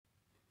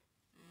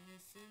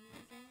soon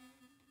as I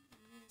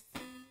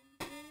listen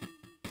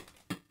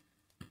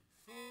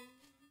for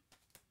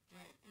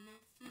what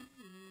enough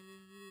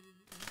food.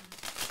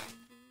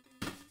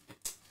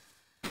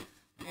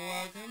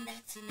 Welcome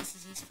back to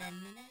Messages from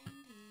the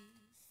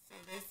 90s. So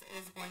this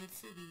is going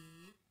to be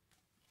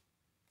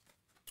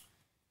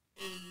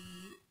a,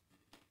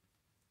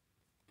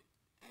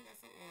 I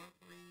guess, an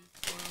oracle read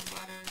for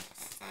water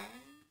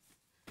signs.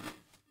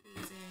 We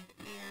did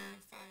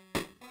air, fire,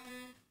 and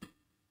water.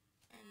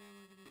 And then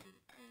we're going to do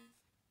earth.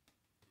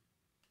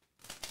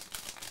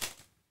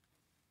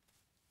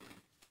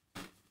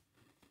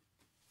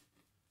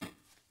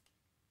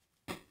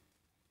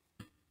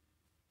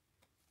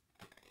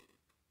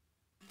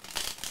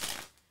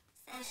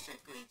 So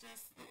strictly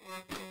just the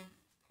oracle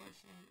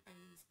portion of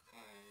these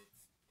cards.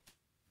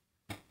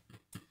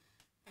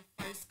 The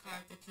first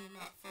card that came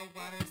out for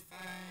water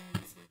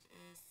signs, which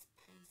is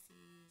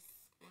Pisces,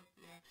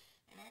 Scorpio,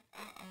 and I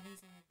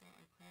always thought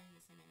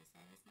Aquarius and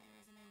so this might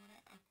resonate with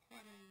it.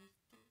 Aquarius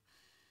too.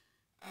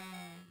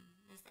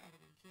 What's the other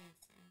one?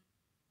 Cancer.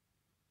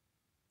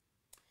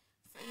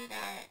 So you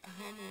got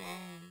Home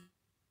Alone.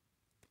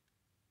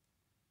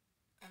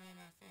 I mean,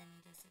 my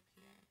family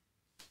disappeared.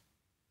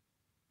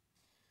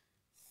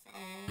 So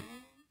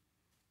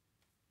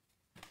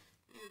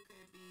you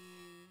could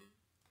be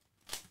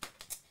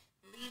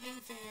leaving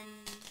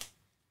family,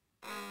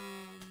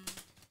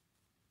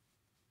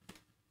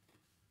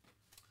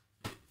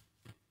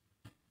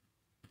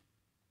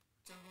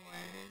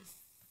 divorce,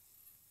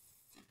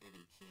 you could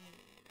be kid,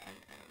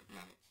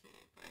 not a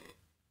kid, but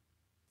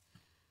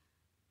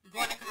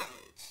going to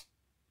college.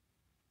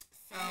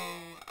 So,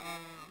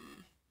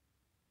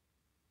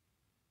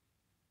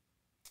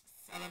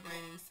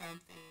 celebrating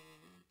something,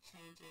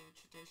 changing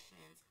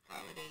traditions,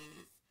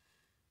 holidays,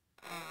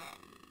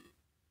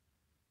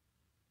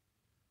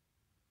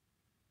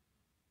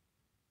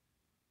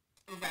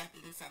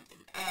 wrapping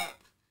something up.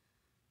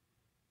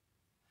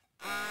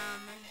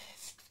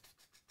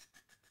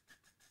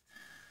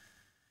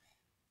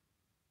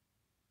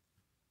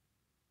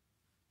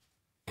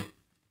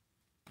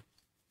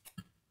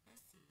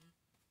 Let's see.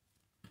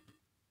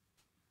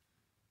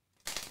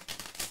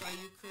 So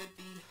you could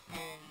be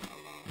home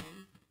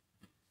alone.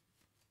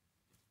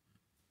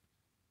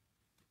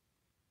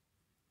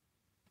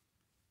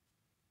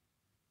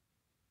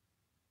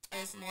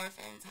 It's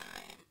Morphin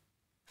time.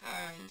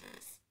 Power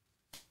Rangers.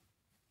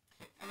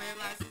 I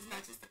realize it's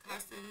not just the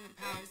costumes and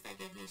powers that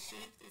give me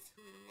strength, it's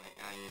who and what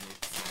I am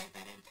inside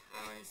that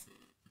empowers me.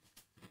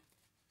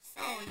 So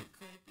you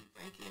could be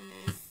breaking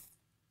these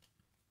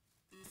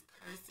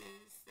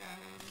curses,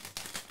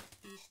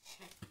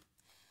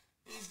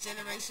 these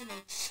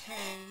generational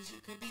chains.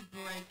 You could be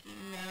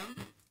breaking them,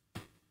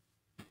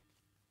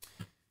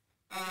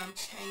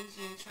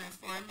 changing,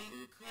 transforming.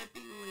 You could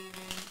be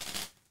leaving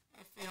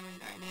a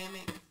family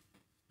dynamic.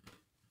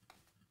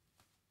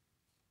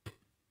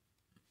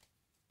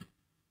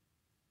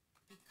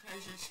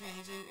 Because you're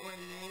changing, or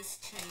it is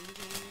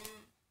changing.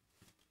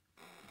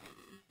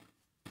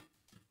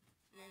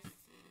 Let's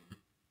see.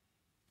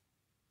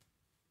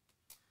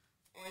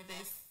 Or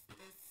this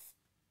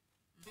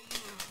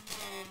being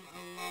home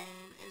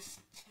alone is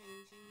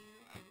changing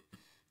you.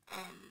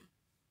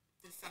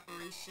 The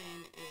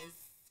separation is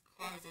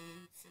causing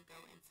you to go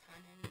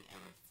internally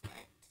and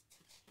reflect,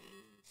 to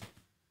change.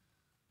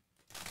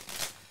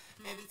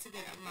 Maybe to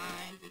get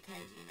aligned,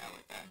 because you know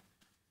with the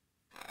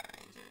Power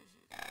Rangers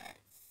you got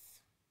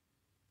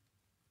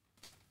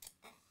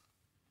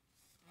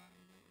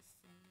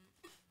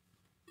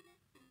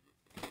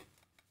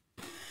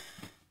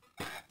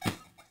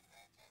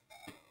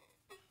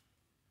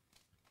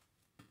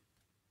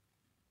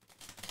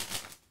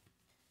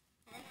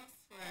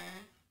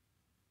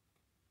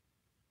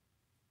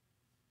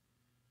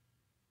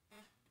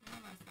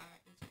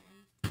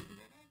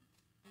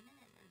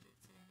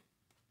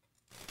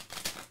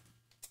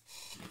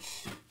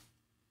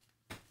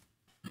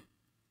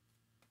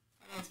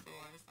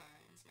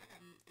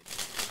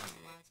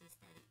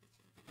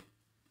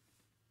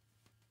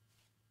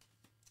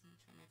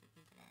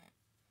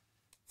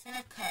Ten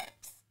of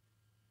Cups.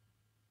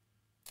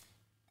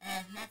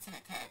 Not Ten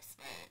of Cups,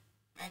 but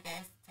I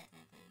guess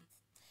technically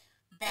it's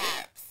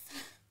Babs.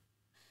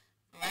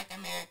 Black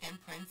American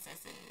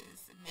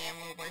princesses. Man,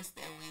 we're worse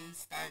than we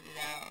started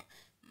out.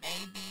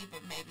 Maybe,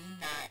 but maybe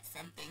not.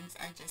 Some things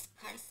are just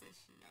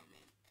priceless, you know,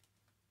 man.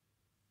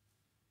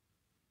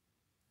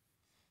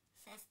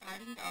 So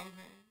starting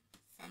over,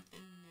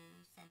 something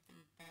new, something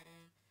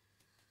better.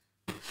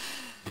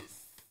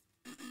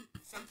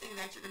 Something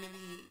that you're going to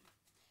be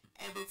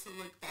able to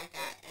look back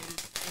at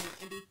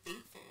and be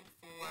thankful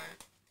for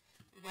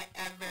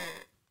whatever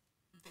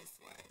this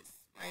was,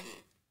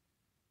 right?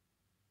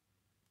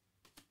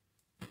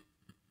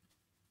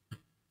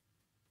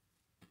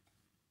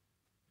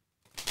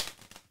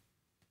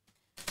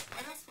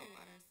 What else for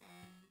water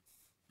signs?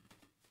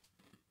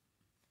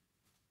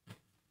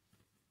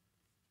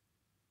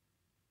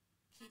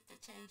 Keep the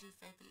changes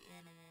of the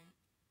animal.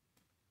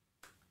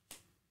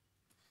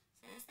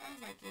 So it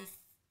sounds like it's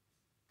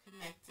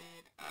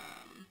connected.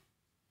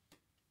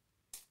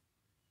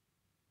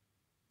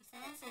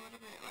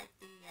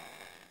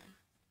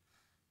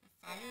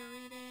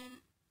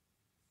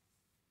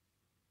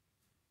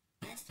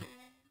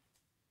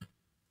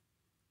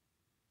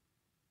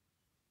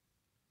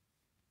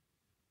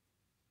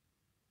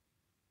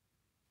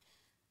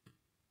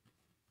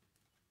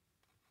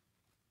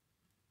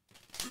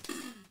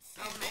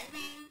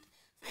 maybe,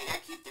 so you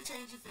gotta keep the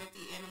change, you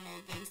filthy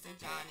animal, gangster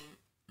Johnny.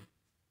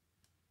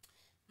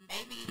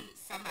 Maybe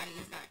somebody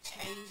is not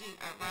changing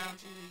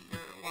around you, you're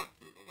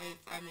walking away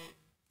from it.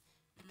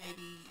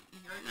 Maybe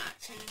you're not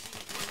changing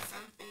on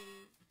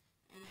something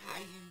and how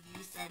you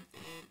view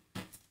something.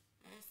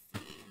 Let's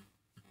see.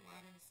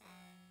 Water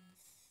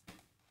signs.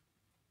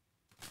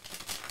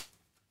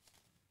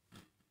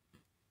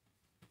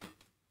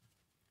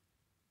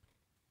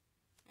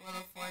 Wheel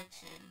of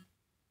Fortune.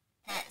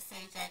 Pat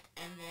Sajak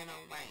and Vanna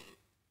White.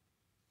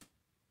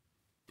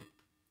 I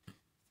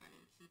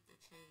didn't keep the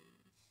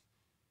change.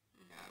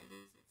 You gotta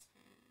lose its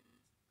hands.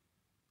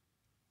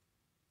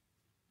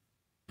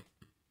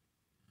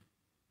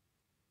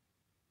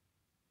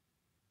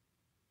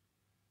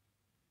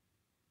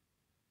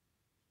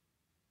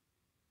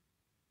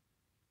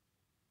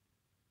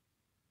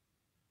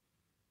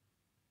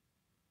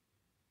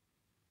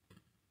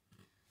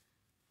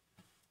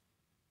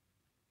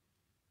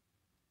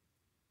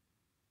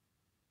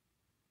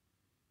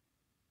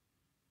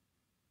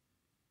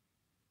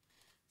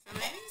 So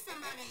maybe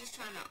somebody is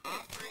trying to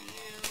offer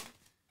you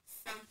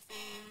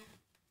something,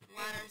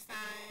 water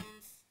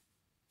signs,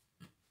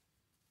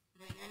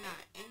 but you're not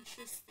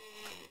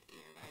interested.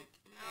 You're like,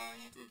 no,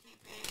 you can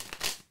keep it.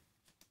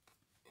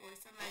 Or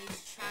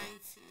somebody's trying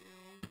to,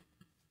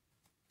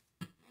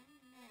 I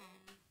don't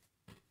know.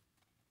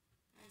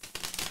 Let's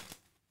see.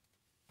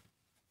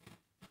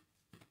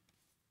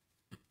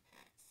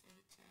 Pat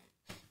Sajak.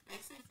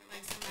 Makes me feel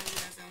like somebody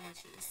doesn't want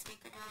you to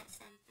speak about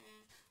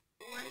something,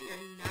 or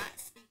you're not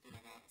speaking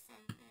about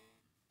something.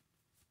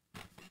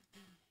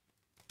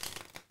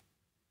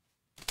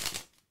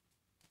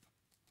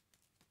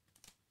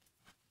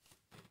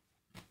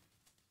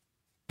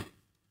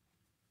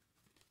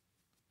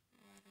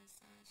 Water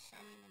sign, show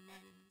me the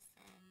money,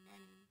 some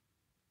money.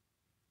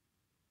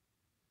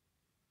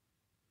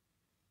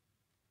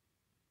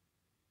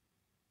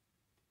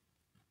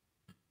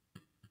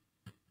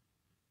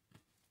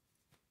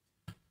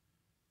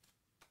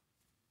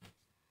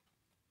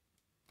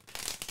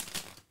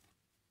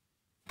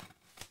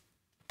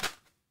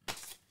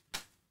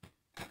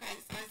 Okay,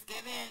 so it's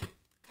given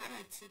kind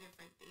of two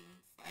different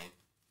things. Like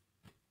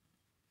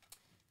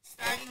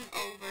starting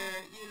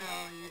over, you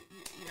know,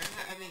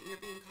 you're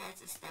being called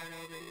to start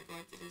over. You're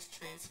going through this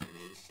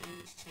transformation,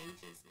 these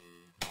changes in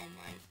your home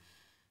life,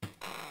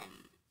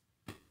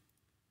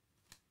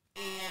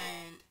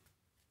 and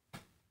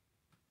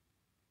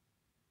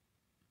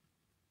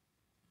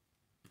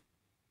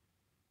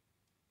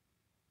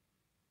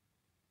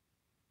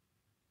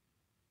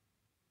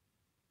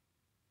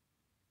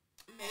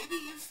maybe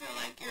you feel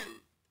like you're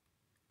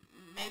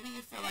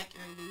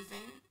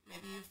losing.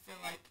 Maybe you feel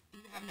like you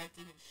have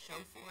nothing to show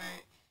for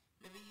it.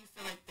 Maybe you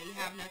feel like they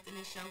have nothing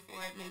to show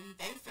for it. Maybe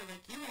they feel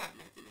like you have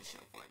nothing to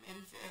show for it.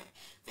 Maybe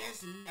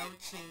there's no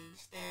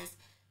change. There's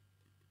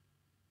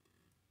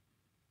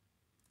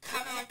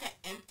kind of like an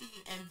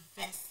empty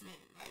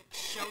investment. Like,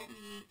 show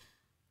me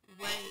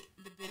what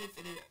the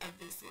benefit of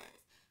this was.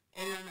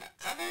 And on the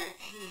other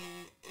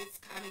hand, it's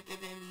kind of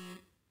giving me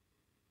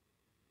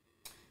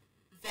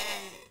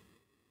that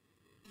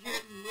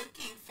you're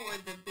looking for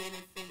the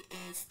benefit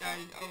in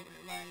starting over.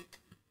 Like,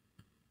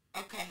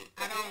 okay,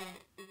 I don't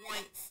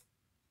want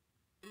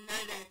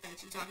none of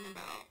that you're talking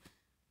about.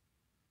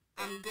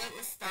 I'm good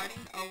with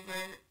starting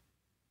over,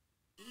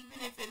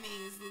 even if it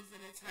means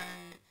losing a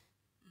turn,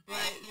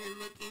 but you're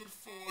looking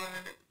for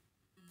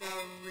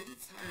the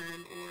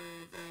return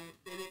or the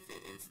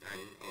benefit in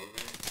starting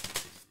over.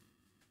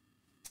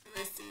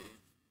 Let's see.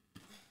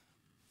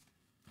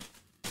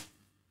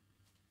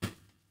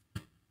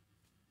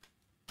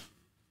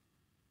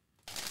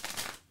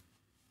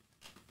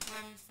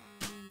 Water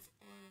signs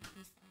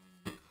or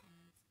sign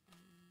cards.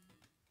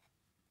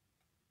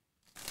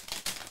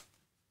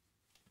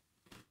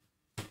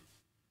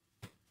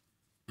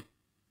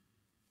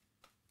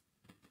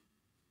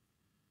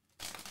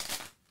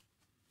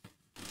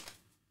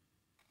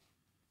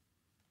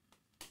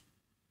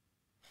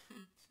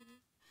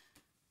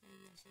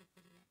 Maybe I should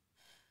put it up.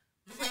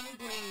 Bling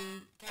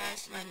bling,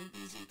 cash money,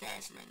 BG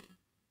cash money.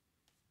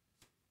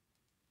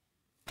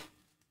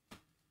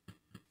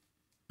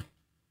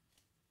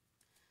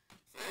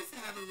 So it's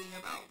heavily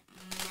about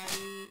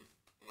money,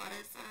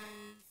 water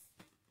signs.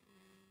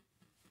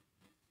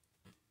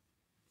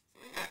 So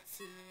we got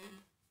two,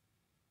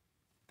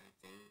 I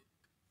think.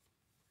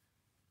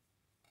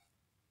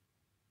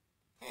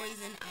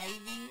 Poison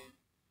ivy.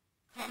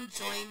 Come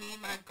join me,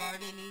 my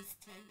garden needs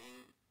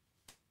tending.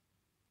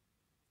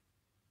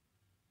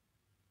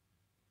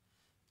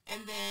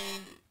 And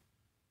then,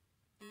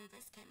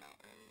 this came out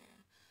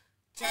earlier.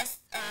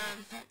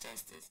 Not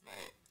Justice,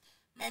 but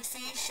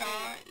Maxine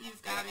Shaw,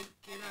 you've got to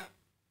get up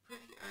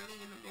pretty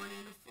early in the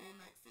morning to fool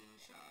Maxine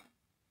Shaw.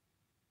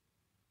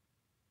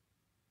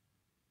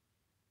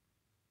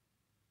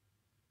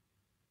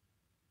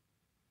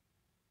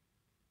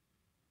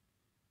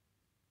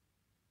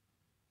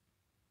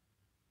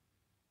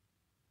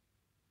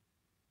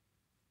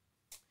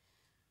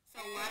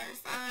 So water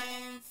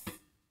signs.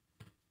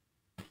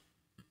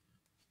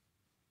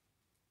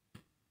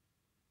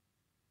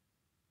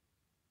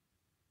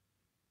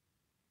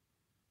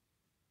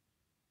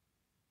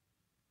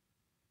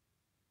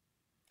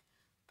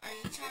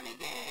 trying to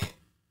get,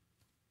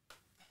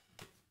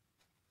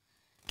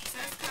 it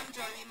says come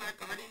join me, my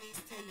garden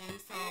needs tending,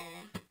 so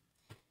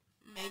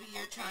maybe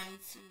you're trying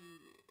to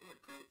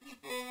recruit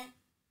people,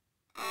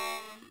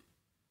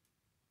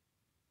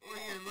 or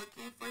you're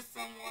looking for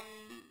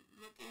someone,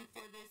 looking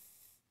for this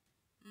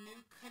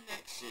new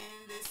connection,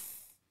 this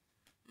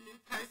new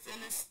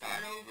person to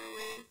start over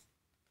with.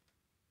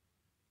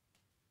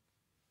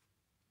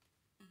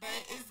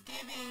 But it's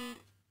giving,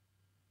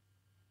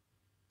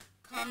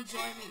 come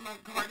join me, my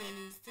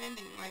garden is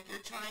tending, like you're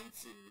trying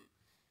to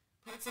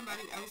put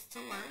somebody else to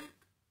work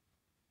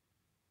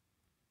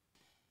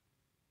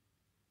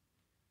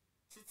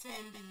to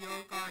tend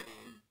your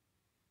garden.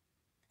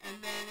 And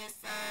then it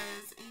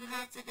says you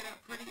have to get up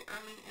pretty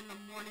early in the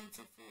morning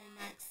to full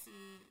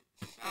maxi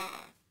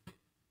shop.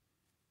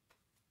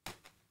 I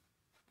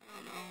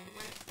don't know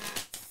what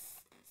that's,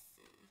 let's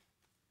see.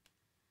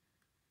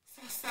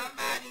 So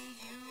somebody,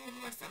 you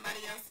or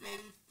somebody else may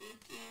be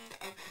thinking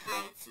of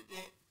how to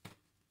get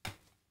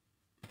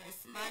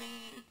this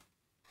money,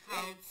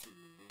 how to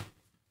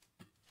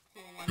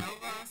pull one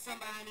over on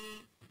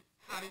somebody,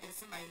 how to get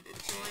somebody to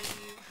join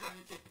you, how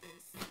to get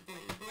this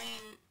bling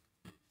bling,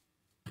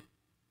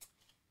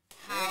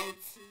 how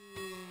to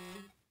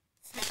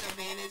take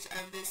advantage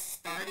of this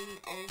starting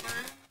over,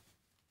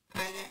 I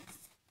guess.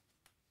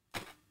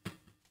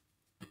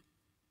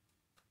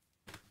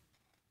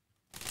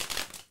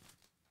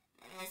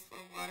 What else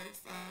for water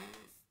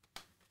signs?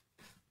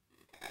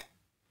 Okay.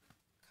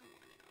 Come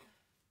on now.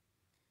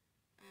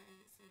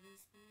 Alright, so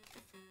this is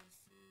the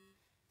first one.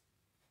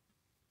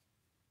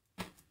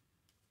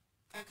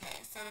 Okay,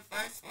 so the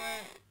first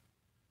one,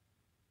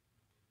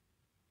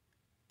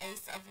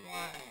 Ace of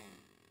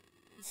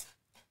Wands.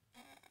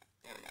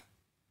 There we go.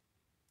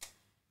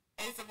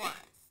 Ace of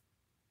Wands.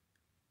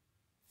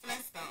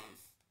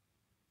 Flintstones.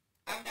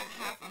 I've got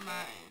half a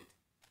mind.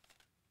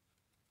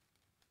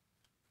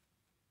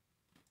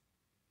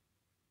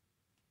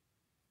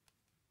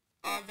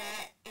 All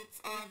that, it's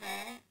all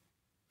that.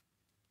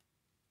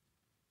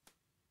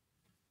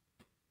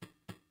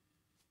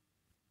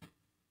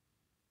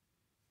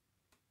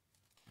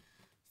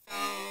 So,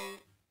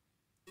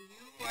 you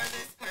or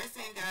this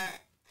person got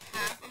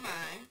half a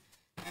mind,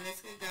 and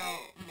this can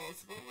go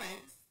multiple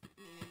ways,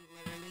 meaning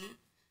literally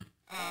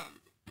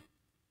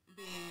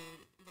being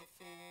the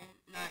fool,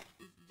 not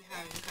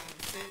having common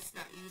sense,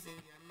 not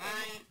using your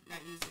mind, not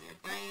using your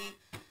brain.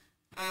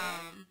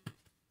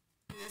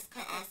 This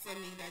could also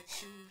mean that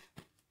you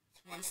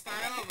want to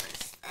start over,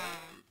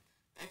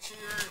 that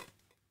you're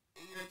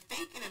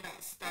thinking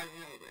about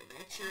starting over,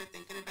 that you're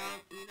thinking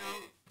about,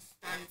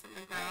 starting from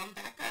the ground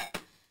back up,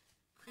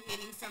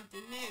 creating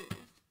something new,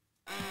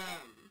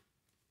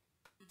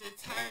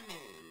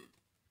 determined,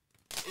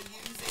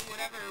 using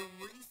whatever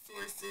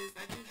resources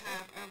that you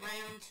have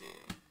around you.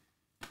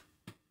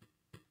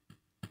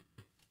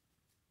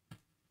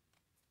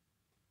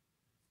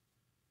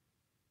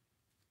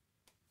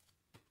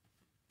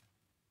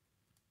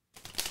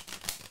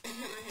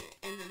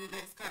 And then the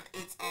next card,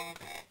 it's all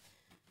that.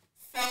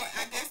 So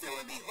I guess it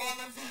would be all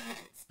of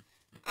that.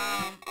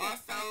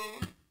 Also,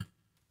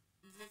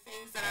 the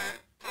things that are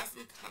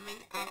possibly coming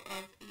out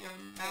of your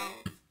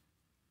mouth,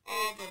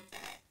 all of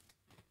that.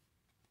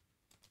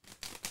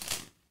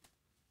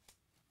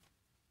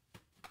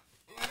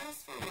 What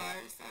else for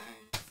water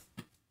signs?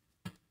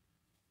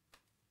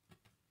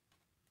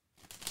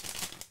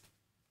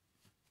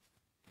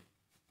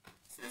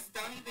 Says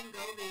don't even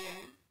go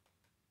there.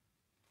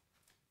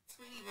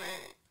 Tweety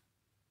bird.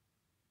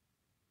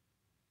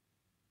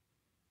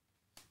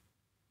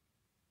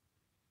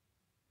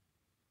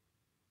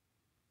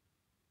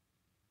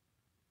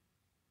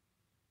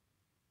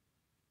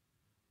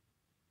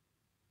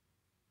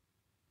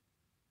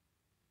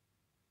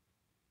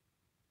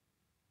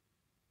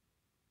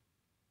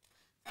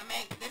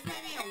 This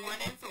may be a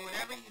warning for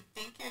whatever you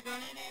think you're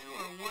going to do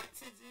or want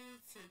to do,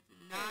 to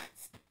not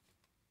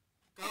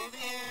go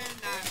there,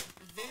 not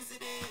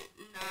visit it,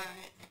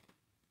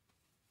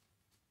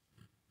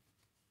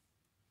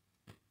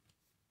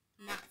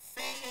 not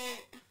say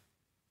it.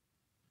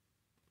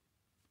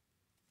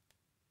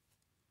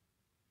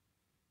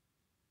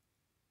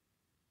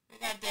 We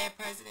got dead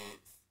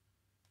presidents.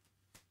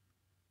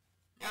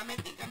 Y'all may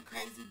think I'm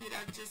crazy, but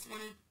I just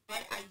want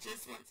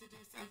to do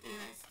something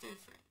that's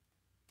different.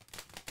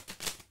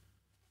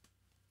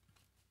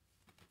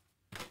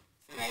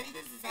 So maybe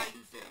this is how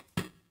you feel.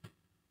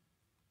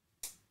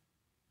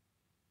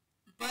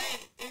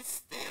 But it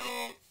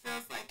still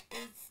feels like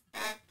it's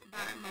backed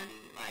by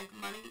money. Like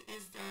money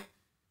is the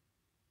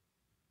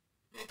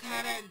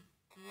kind of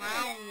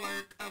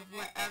groundwork of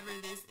whatever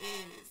this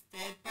is.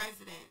 Dead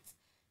presidents.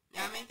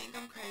 Y'all may think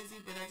I'm crazy,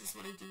 but I just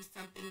want to do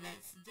something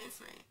that's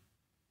different.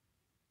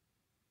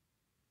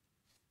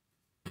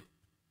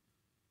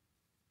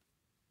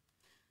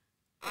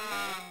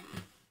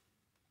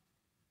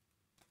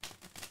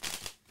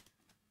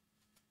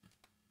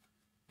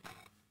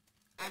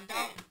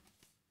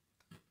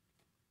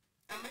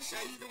 I'm going to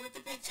show you what the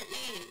picture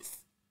is.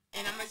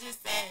 And I'm going to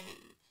just say,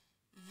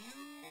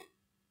 you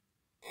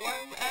or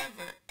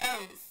whoever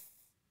else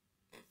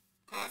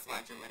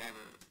or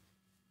whatever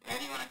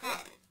you want to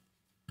call it.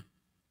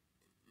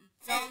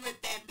 Don't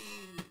let that be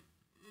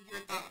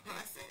your thought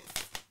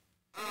process.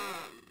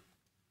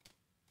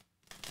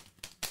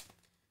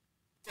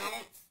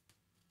 Don't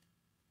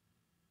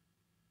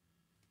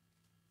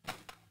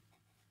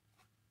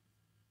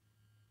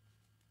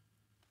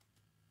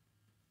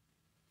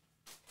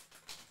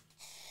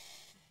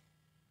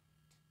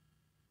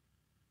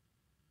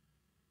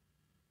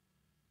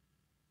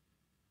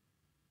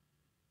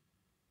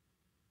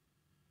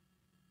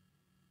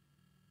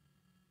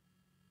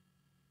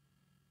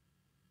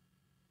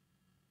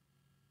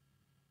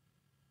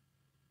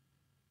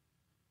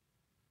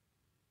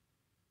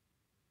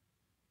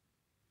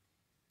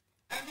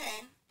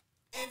okay.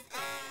 If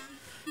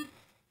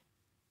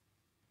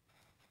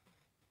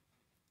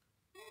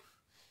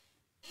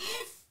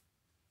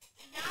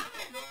y'all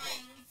are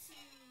going to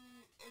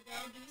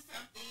go do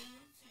something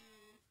to,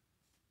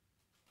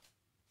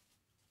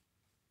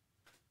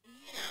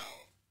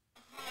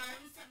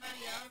 harm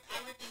somebody else, I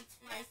would think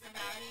twice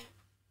about it.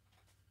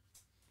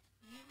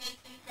 You may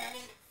think that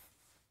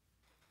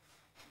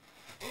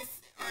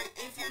or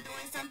if you're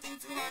doing something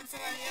to harm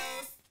somebody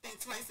else, think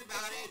twice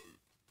about it.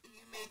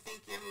 You may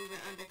think you're moving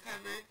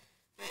undercover,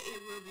 but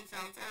it will be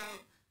found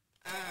out.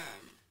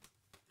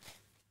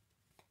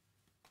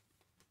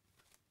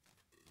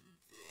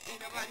 Ain't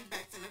nobody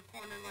backed in a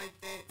corner like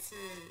that to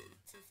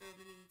feel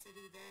the need to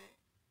do that.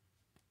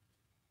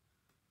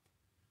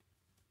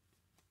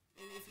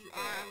 And if you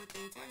are, I would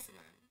think twice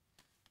about it.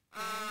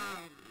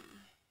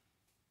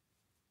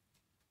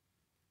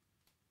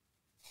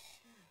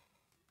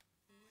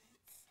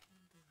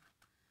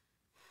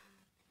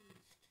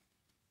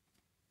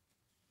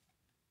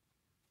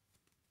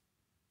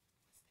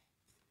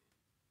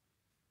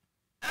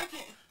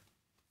 Okay. I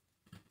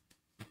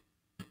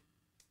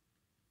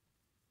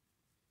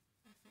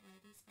feel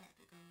like this about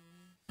to go.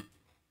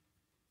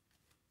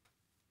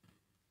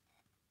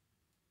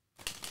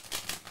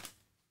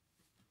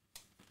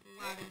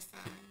 Water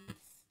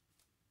signs.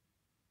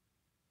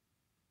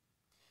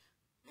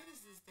 What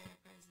is this dead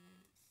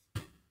president's?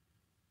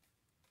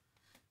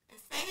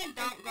 It's saying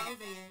don't go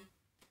there.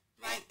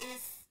 Like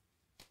it's,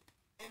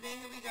 and then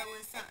here we go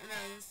with something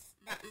else.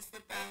 About to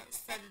slip out,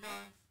 set it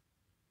off.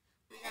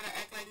 We gotta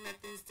act like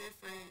nothing's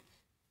different.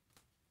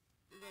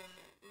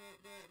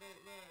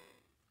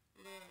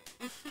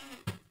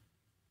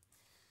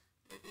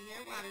 Look at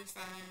here, water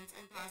signs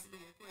and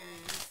possibly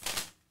Aquarius.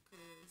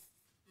 Cause,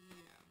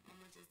 I'm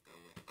gonna just go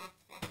with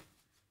Aquarius.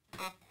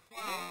 What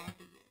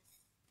is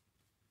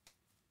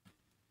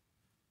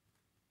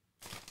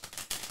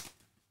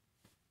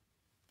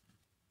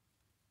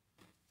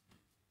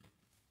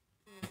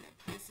that?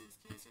 Pisces,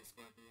 Cancer,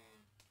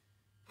 Scorpio?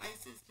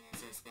 Pisces,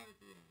 Cancer,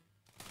 Scorpio.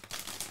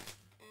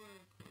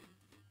 Oracle.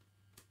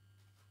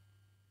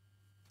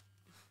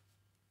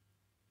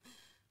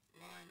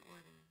 Law and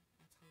order.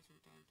 I told you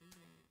don't do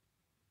that.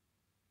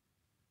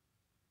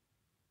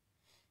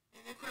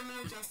 In the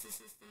criminal justice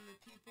system, the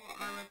people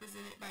are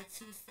represented by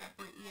two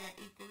separate yet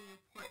equally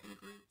important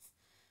groups.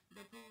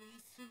 The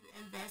police who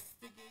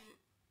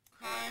investigate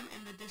crime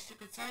and the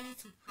district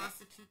attorneys who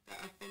prosecute the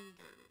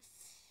offenders.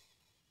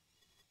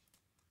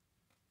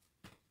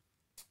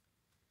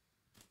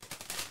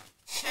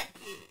 Check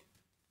it.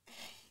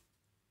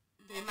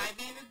 They might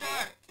be in the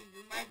dark, and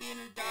you might be in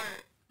the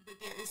dark, but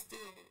there is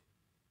still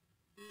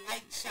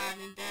light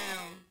shining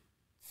down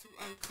to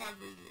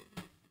uncover you.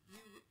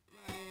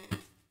 Alright,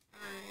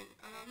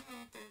 I don't know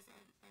if there's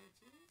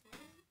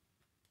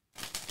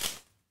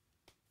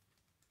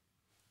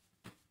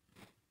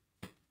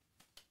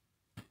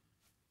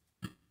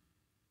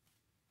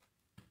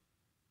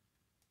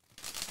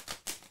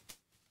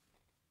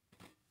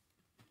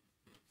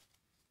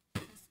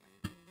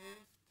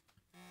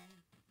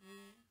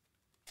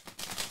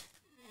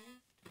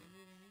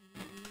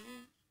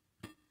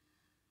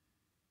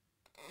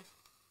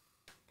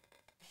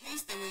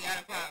Houston, we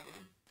got a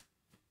problem.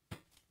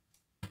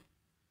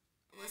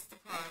 What's the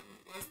problem?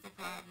 What's the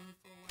problem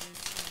for what it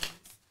says?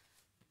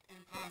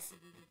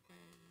 Impossible to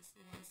please.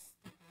 What's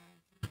the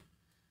problem?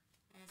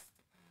 What's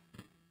the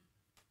problem? What's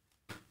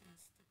the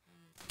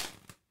problem? What's the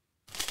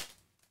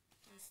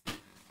problem? What's the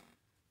problem?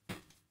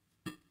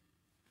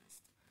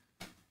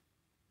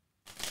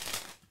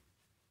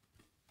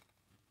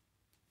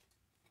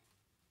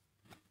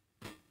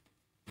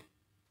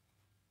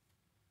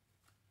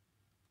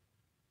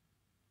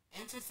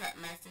 Intercept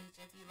message.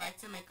 If you'd like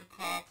to make a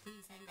call,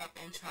 please hang up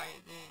and try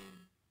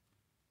again.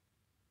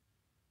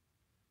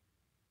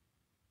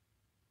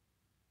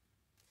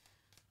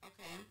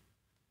 Okay.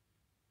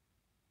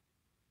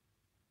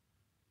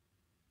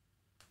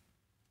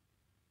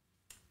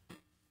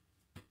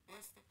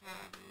 What's the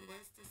problem?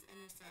 What's this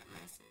intercept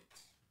message?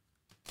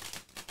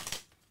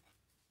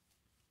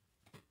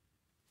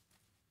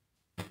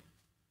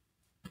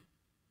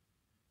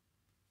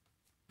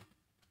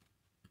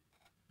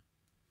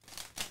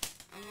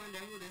 I wonder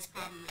who this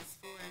problem is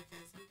for,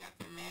 because we got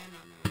the man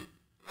on the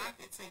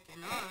rocket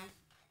taking off.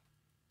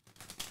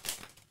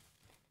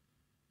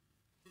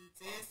 He's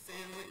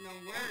dancing with no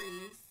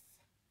worries.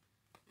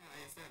 Now,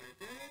 is that a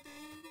good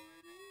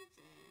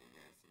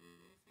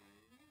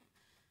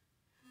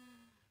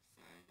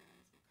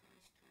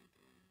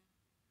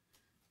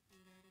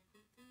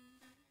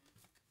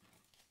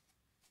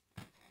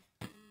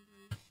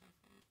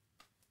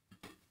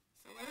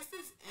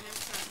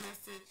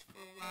message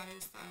for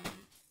water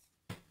signs.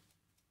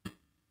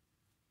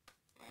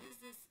 What is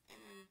this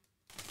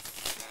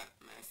intercept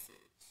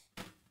message?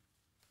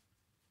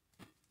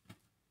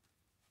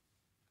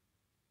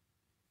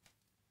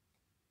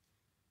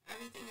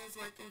 Everything is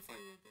working for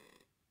your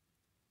good.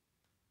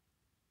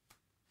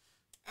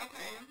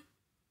 Okay.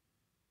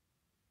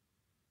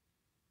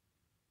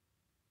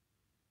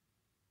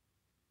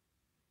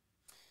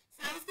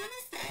 So I was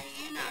gonna say,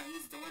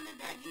 he's doing the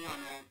that he on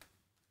a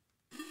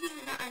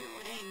I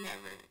ain't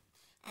never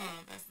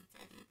that's the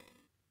teddy bear.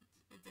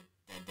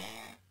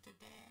 The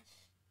dash,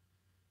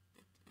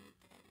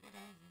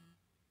 whatever.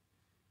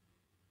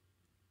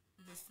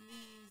 The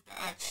sneeze, the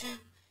achoo.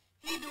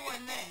 He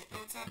doing that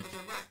on top of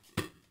the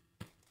rocket.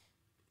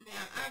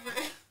 Now I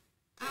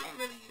don't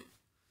really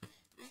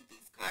read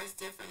these cards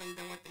differently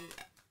than what they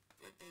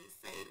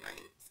say,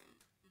 right? So,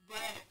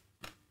 but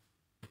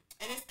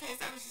in this case,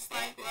 I was just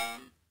like, well,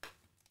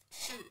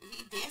 shoot,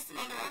 he dancing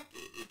on the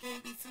rocket. It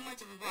can't be too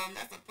much of a problem.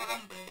 That's a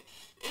problem. But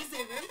is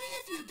it really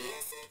if you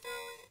dancing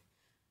through it?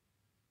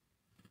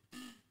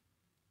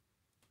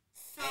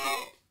 So,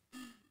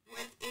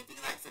 if you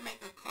like to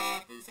make a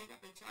call, please hang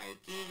up and try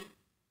again.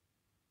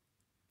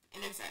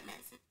 And there's that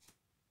message.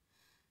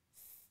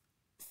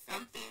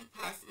 Something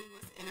possibly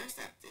was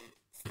intercepted.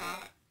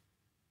 Stop.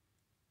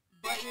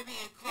 But you're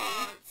being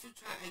called to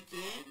try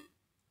again.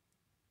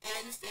 And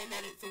understand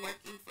that it's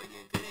working for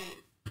your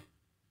good.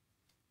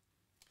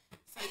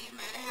 So you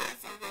might have had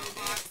some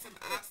roadblocks, some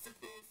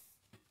obstacles.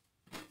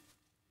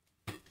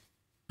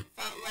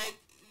 Felt like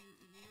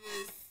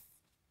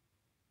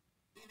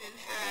you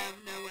didn't have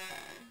no,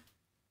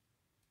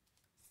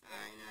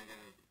 sorry, now I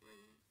gotta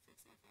really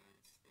fix my phone.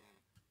 Yeah.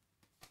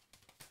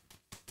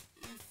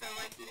 You felt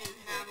like you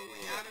didn't have a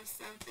way out of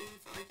something. You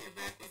felt like your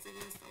back was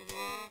against the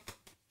wall.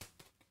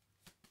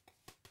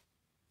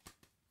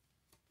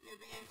 You're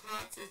being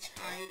called to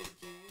try it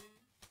again.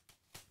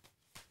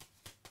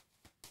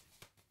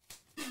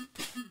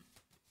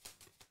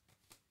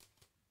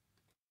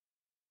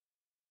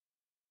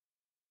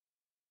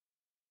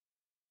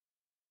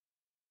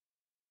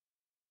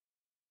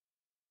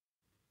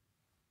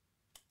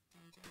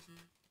 Don't judge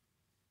me.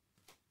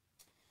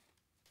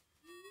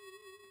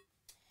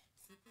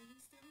 So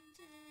please don't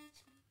judge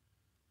me.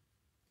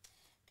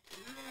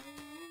 And I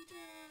won't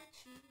judge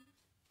you.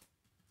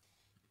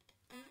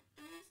 Make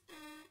it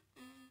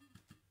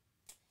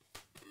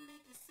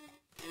so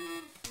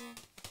beautiful.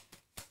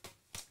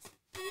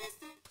 Please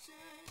don't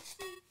judge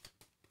me.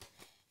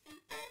 And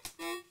I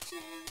won't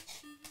judge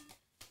you.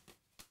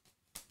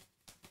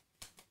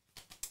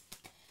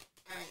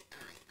 Alright.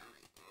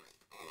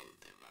 All of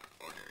them are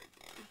order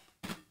again.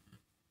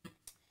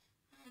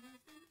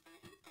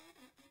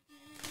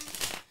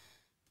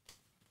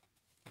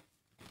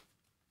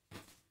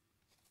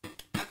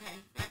 Okay,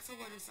 back to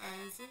water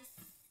sciences.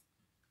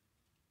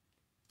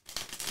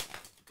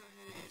 Go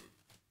ahead and...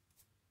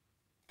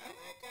 Oh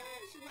my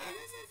gosh, why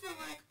does it feel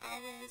like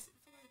always...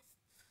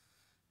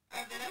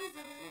 that I was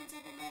literally on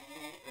top of my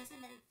head or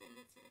somebody's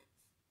fingertips.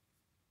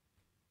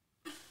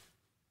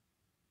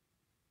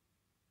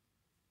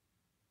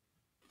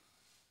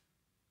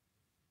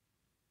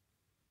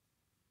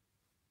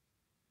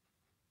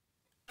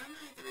 I'm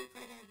gonna have to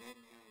replay that back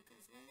now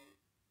because what?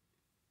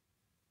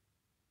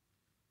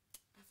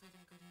 I feel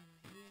that go down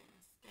my head, my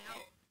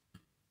scalp.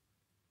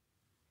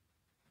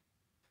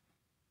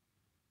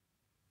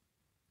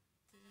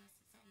 Do y'all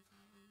see something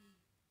following me?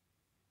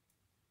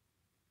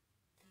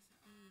 Is it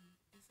on?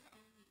 Is it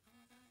on me? Oh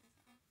my god, is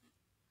it on me? What the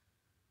fuck?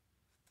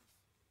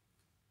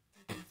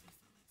 That definitely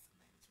felt like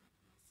somebody was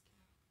rubbing my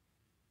scalp.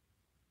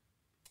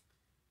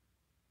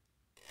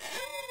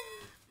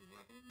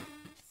 Rubbing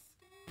my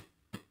scalp.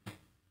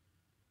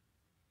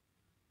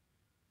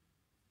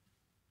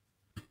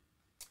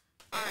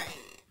 Alright,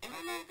 am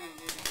I not gonna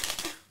do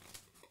that?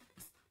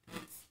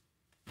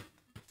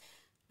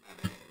 My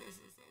bad, this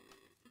is so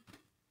weird.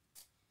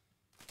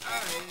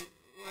 Alright,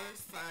 water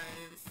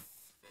signs.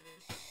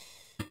 Finish.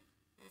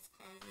 Let's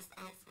close this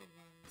out for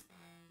water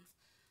signs.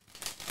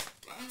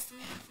 What else do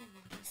we have for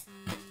water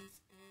signs?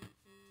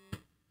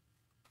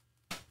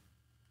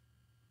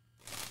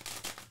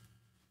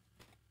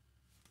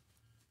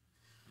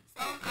 So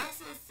I'm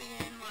also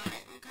seeing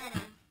like kind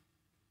of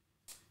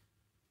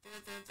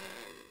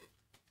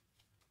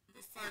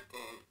the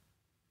circle.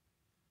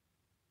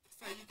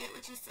 So you get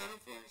what you settle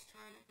for is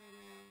trying to come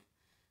out,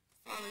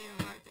 follow your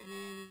heart, and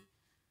then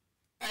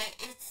but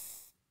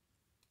it's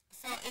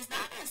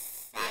not a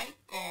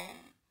cycle,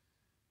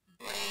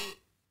 but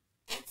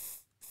it's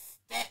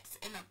steps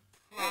in a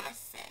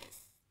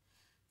process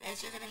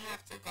that you're gonna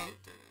have to go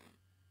through.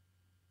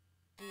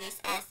 And this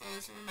also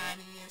is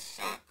reminding me of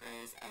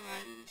chakras,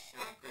 aligning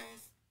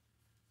chakras.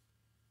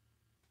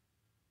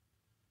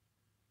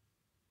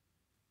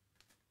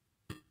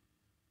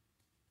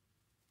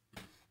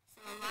 So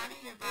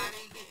aligning your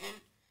body,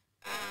 getting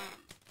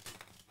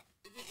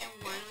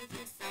one with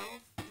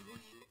yourself, who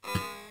you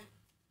are,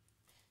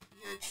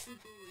 your true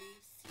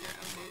beliefs, your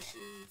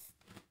emotions.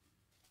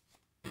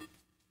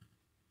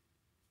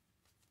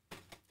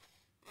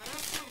 What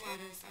else for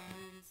water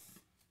signs.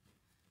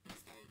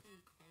 So you can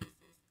close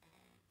this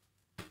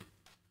out.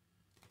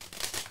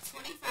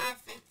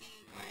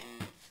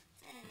 25:51.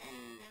 Dang, I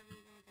ain't never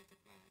even looked at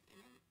the clock.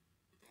 And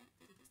I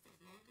think this is the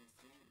longest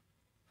thing.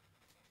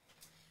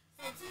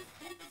 So just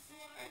hit the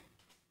floor.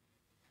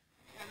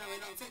 I know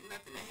it don't take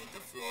nothing to hit the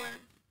floor.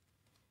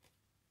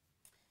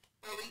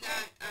 But we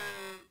got,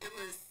 it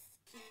was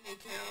Kenan and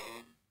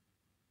Kel.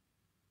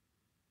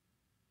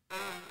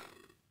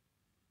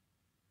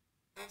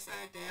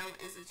 Upside Down,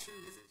 Is It True,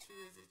 Is It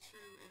True, Is It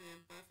True? And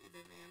then Buffy the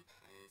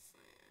Vampire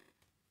Slayer.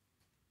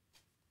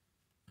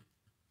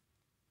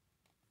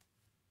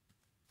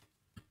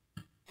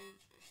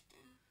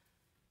 Interesting.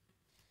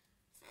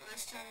 So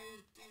let's try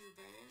these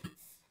birds.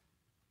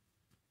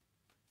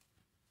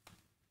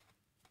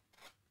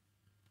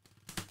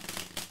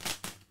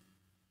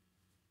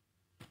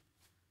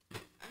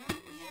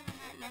 We haven't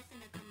had nothing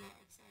to come out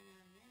upside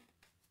down yet.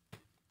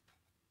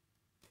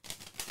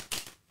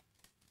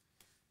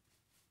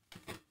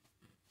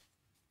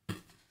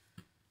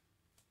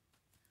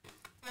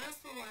 What else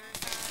for water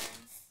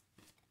signs?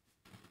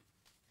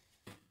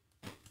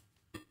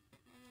 What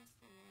else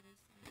for water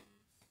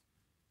signs?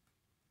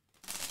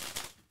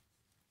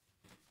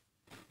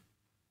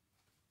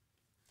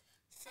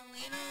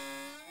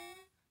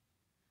 Selena's.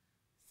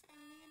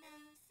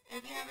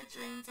 If you have a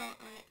dream,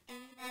 don't let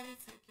anybody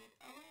take it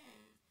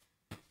away.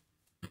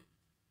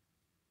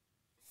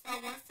 So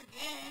once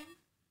again,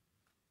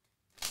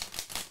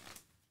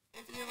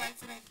 if you'd like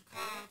to make a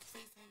call,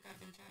 please hang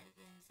up and try it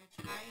again. So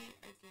try it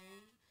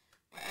again.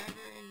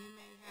 Whatever you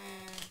may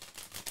have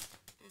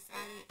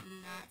decided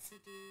not to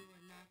do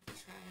or not to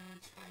try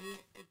on, try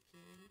it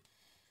again.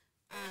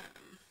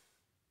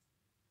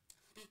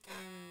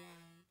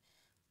 Become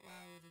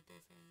wow, what a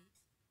difference.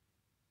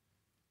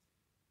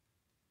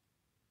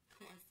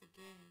 Once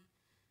again,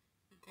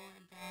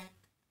 going back.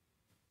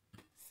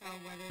 So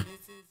whether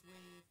this is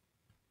with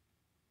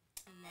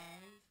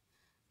love,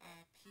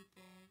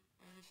 people,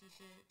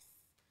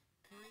 relationships,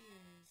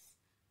 careers,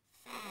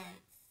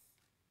 thoughts,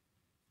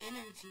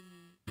 energy,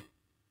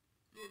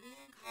 you're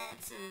being called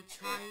to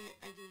try it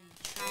again.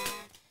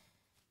 Try.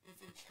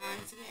 If you're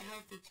trying to get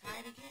healthy,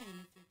 try it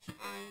again. If you're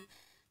trying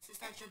to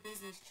start your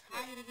business,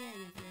 try it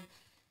again. If you're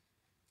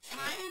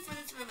trying for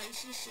this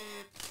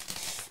relationship,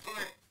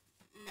 or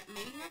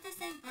maybe not the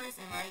same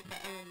person, right,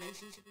 but a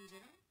relationship in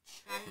general,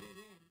 try it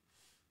again.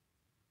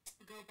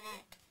 Go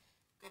back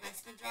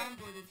to the drawing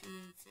board if you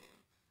need to.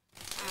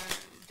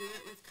 Do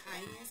it with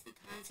kindness. Be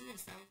kind to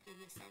yourself. Give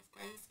yourself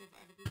grace. Give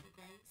other people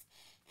grace.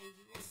 And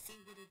you will see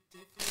what a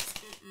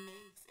difference it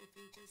makes if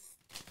you just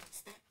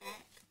step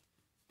back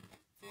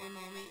for a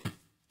moment.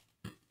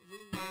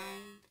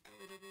 Rewind a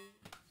little bit.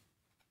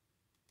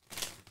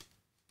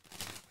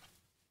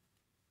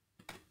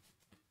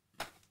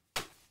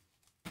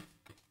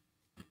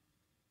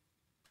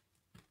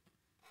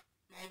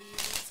 Maybe you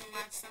need to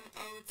watch some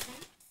old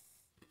tapes.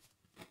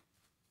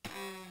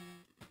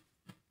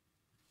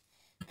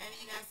 Maybe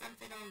you got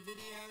something on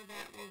video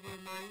that will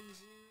remind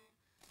you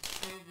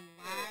of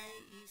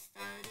why you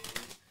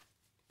started,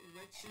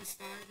 what you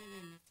started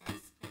in the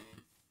first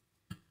place.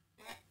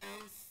 What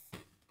else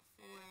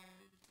for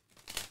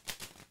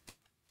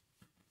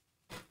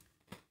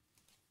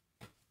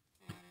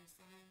water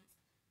signs?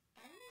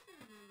 I don't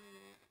even remember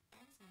that.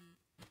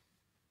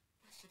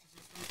 I should have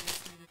just wrote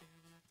this over there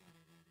when I thought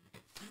about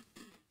it.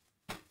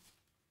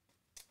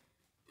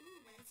 Ooh,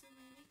 way too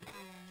many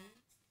cards.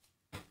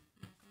 I'm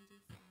not going to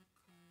do 5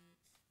 cards.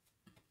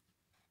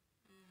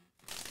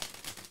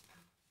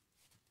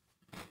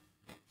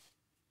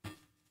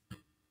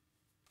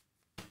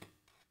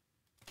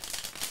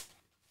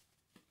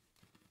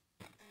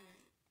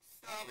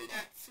 So we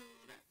got 2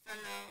 that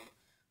fell out.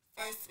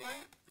 First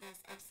one,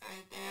 that's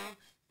upside down.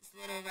 It's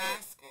Little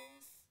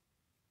Rascals.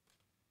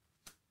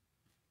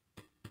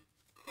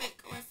 Quick,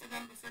 what's the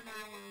number for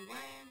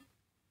 911?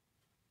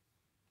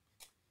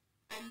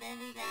 And then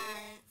we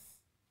got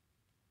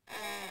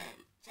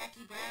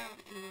Jackie Brown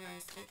in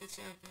reverse. Take a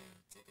chill pill.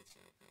 Take a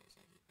chill pill,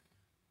 Jackie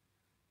Brown.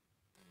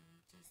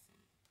 Just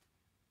saying.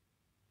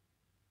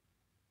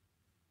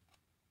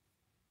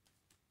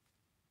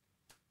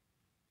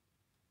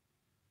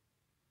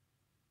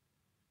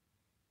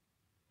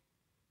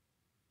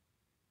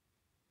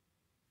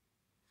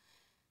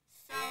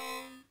 So,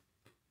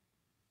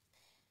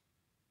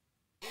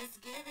 it's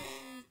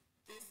giving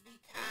this be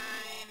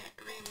kind,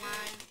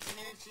 rewind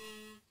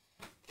energy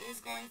is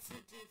going to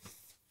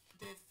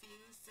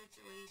diffuse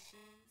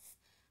situations,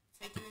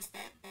 taking a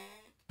step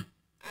back.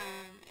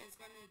 It's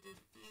going to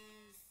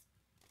diffuse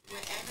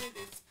whatever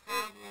this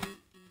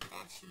problem you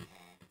thought you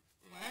had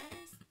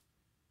was.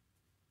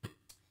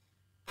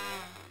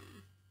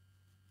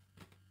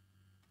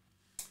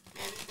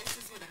 Maybe this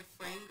is with a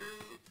friend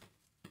group.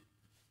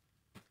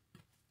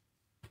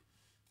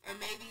 Or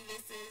maybe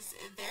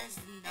there's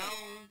no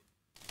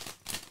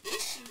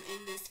issue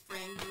in this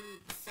friend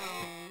group, so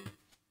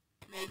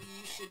maybe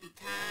you should be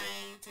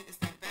kind, take a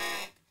step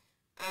back.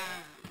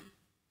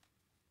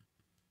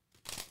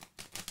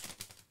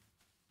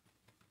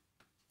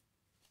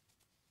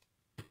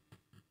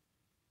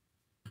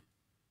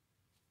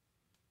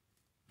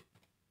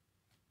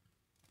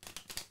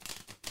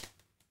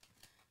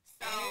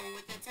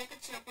 take a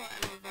chill pill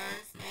in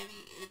reverse.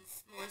 Maybe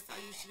it's more so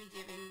you should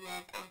be giving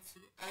love out to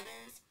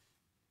others.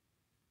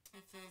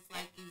 It feels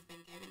like you've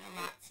been giving a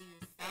lot to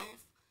yourself.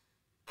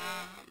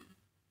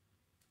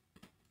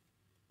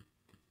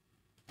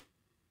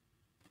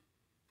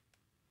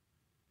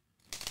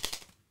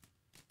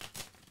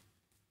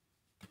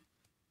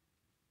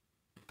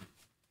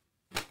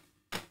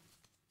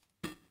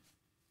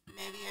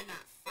 Maybe you're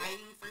not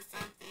fighting for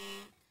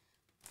something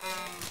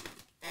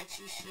that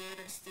you should,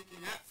 or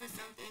sticking up for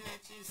something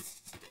that you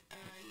should.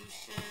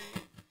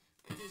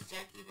 With this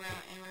Jackie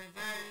Brown in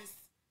reverse.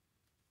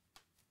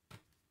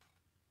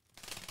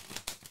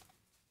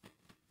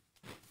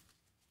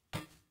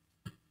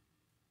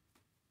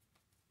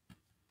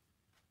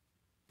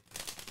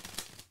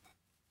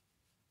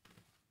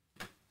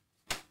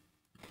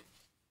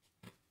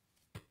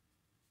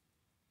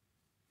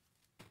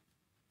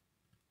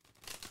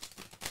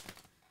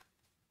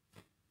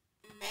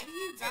 Maybe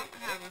you don't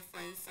have a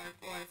friend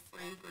circle or a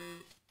friend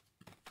group,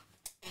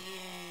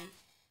 and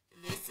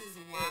this is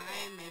why.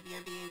 Maybe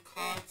you're being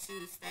called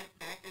to step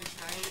back and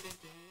try it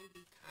again,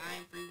 be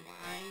kind,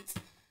 rewind,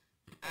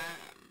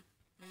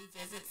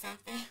 revisit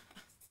something.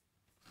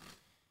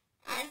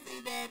 I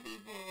see that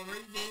people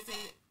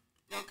revisit.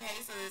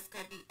 Okay, so this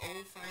could be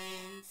old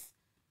friends,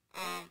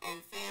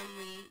 old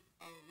family,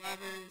 old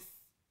lovers,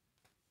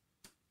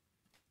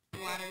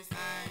 water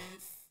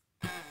signs.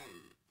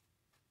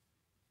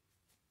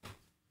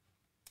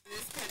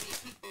 This could be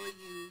people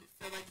you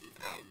feel like you've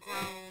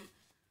outgrown.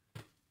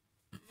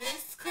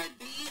 This could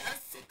be a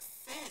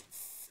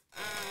success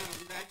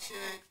that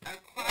you're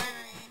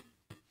acquiring.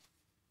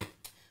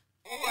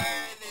 Or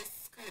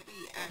this could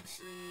be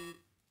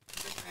actually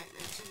the fact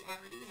that you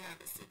already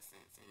have a sixth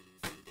sense and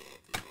using dead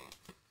people.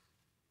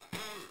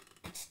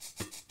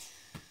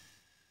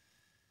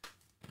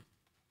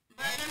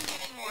 But I'm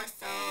getting more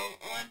so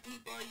on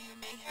people you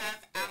may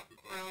have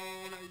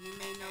outgrown, or you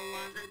may no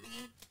longer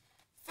be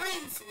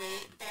friends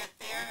with, that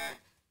there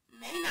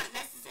may not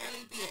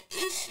necessarily be an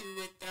issue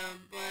with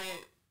them,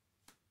 but,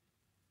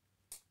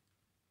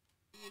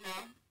 you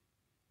know,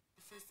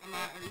 for some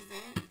odd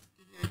reason,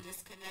 you're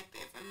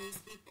disconnected from these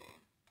people.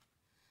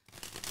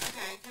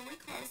 Okay, can we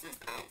close this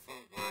out for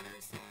water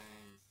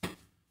signs?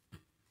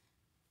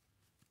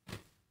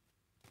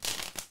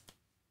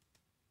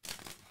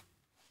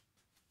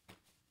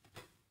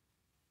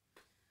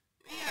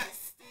 Yeah,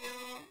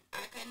 still,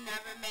 I could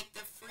never make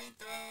the free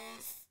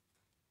throws.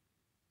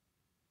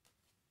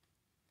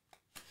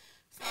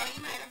 So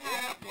you might have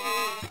had a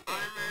wall of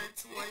armor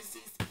towards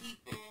these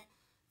people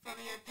from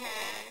your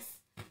past.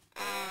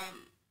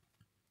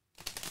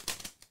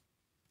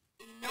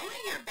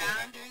 Knowing your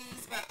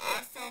boundaries, but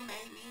also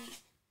maybe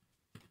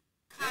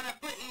kind of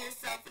putting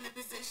yourself in a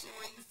position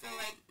where you feel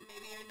like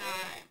maybe you're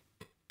not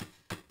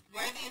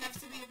worthy enough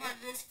to be a part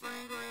of this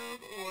friend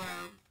group, or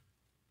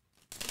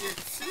you're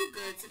too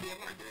good to be a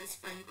part of this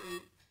friend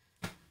group.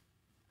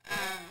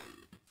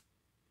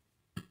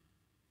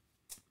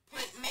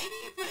 Maybe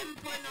you're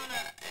putting on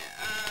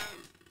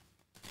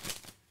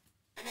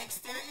an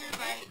exterior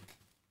like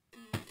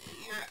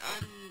you're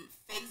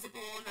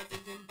unfazable,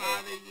 nothing can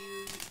bother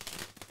you,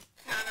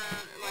 kind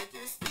of like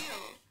you're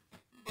still.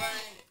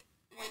 But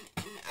when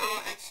in all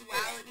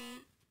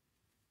actuality,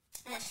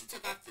 once you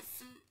took off the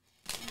suit,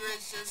 you were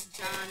just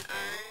John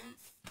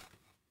Earns,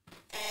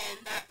 and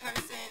that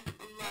person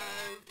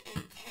loved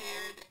and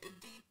cared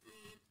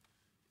deeply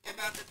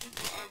about the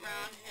people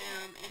around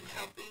him and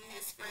helping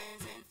his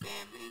friends and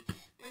family,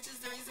 which is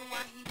the reason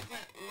why he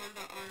put on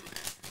the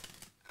armor.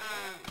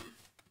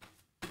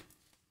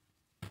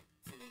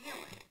 To begin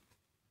with.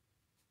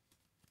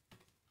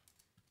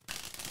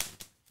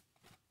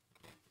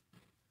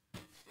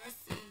 Let's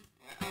see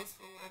what else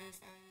for water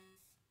signs.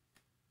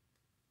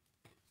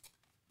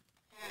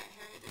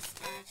 Harry the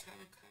Sky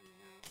trying to come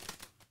out.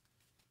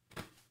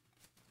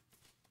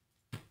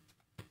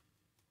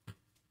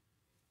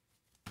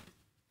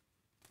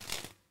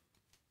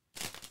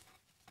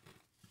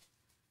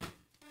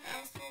 What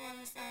else for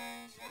water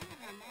signs? Y'all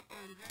have my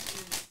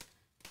unheard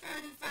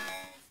 35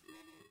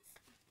 minutes.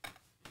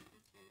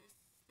 Okay,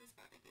 this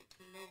about to get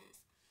close.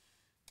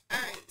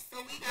 Alright, so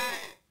we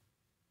got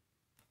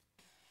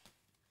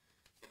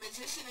the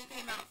Magician that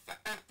came out,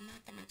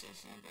 not the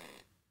Magician,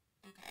 but,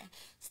 okay,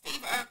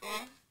 Steve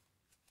Urkel.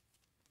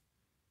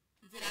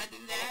 Did I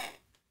do that?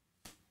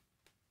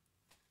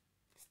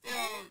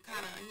 Still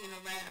kind of,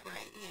 lab,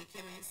 right? Yeah,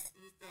 Kim is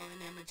still in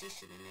there,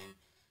 Magician,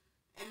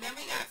 and then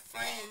we got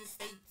Friends.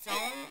 They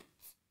don't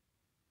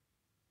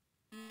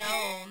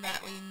know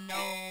that we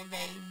know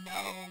they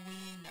know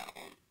we know.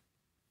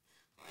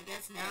 Well, I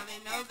guess now they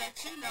know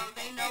that you know.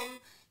 They know,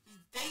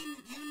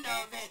 you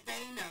know that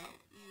they know,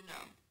 you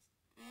know.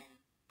 Yeah.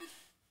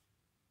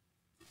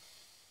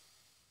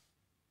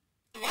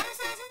 Water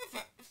signs are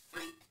the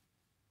freak.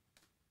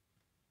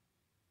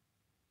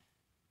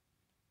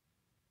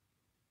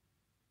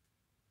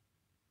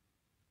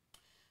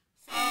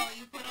 So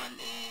you put on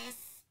this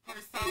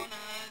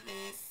persona,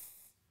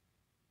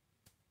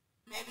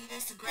 maybe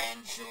this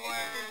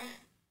grandeur,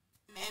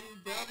 maybe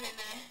building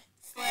a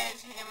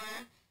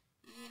sledgehammer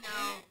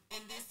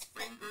in this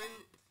friend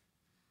group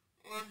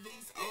or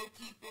these old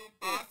people,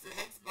 bosses,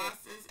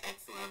 ex-bosses,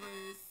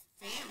 ex-lovers,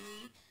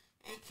 family.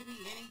 It could be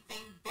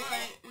anything,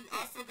 but we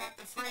also got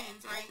the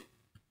friends, right?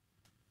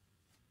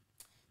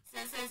 So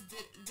it says,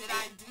 did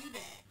I do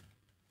that?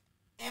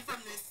 And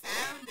from the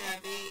sound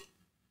of it,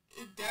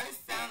 it does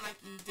sound like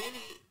you did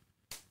it.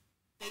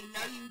 They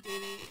know you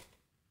did it.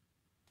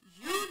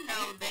 You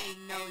know they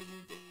know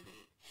you did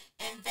it.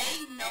 And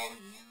they know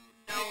you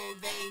know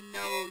they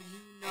know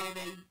you know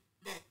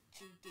that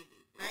you did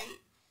it, right?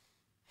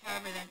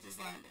 However that just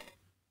lined up.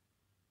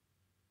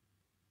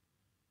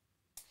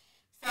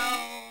 So,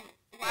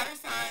 water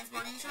signs,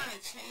 were you trying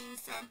to change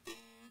something,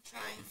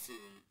 trying to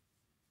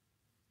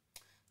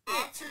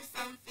alter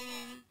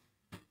something,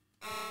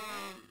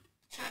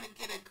 trying to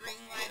get a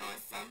green light on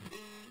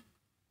something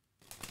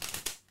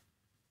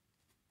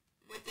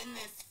within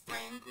this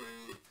friend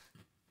group?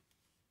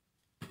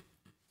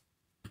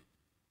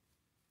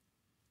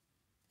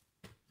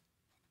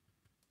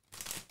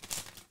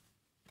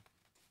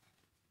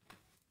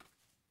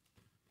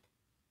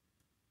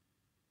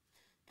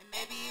 And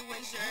maybe it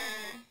was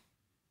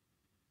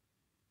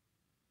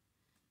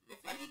the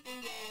funny thing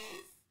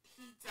is,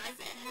 he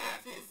doesn't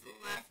have his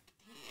left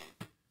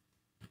hand.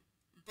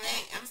 But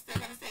I'm still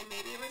going to say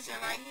maybe it was your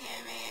right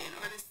hand man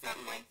or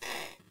something like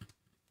that.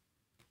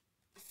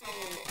 So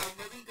a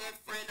really good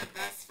friend, a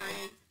best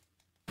friend,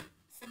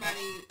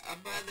 somebody, a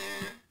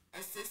brother,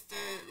 a sister,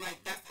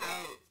 like that's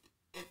how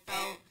it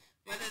felt.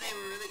 Whether they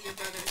were really your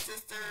brother or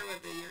sister,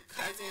 whether your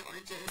cousin or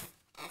just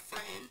a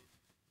friend.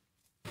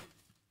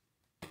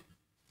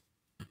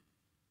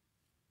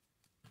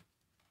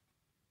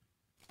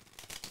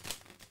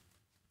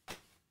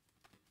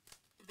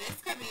 This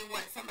could be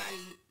what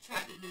somebody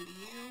tried to do to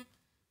you,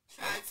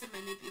 tried to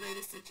manipulate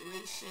a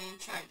situation,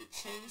 tried to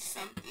change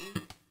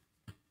something.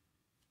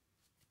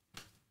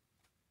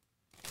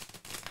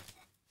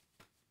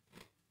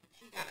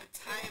 He got a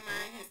timer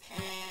in his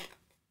hand.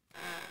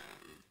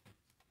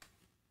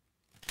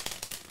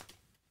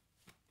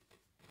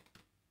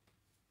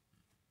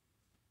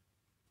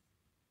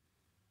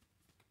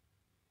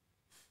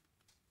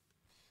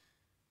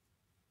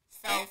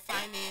 So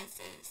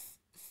finances.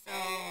 So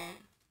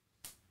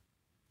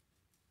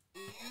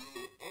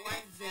you or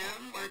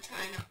them were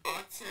trying to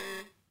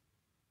alter.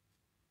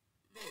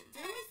 Didn't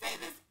we say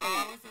this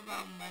all was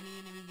about money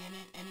in the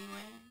beginning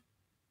anyway?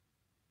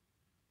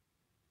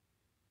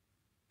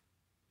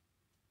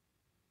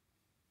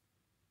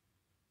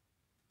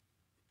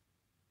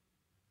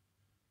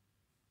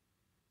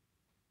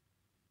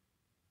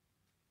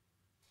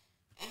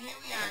 And here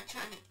we are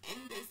trying to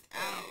end this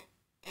out.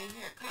 And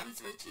here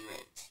comes Richie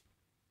Rich.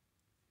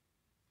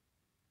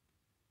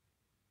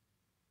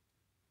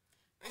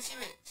 Richie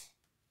Rich.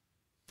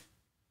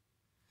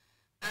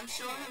 I'm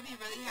sure he'll be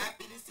really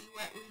happy to see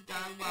what we've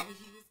done while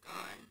he was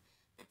gone.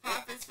 The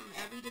profits from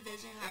every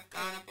division have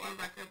gone up on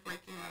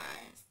record-breaking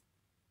rise.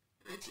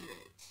 Richie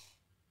Rich.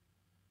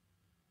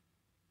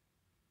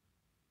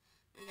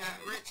 We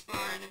got Rich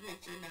Bar in the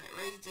picture, not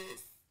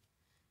outrageous.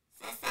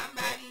 So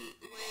somebody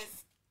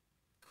was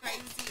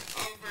crazy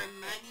over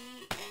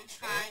money and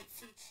tried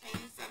to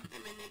change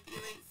something,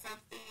 manipulate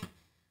something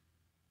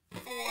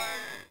for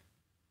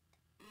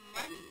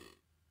money.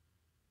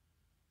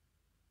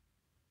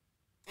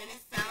 And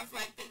it sounds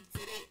like they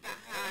did it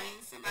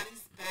behind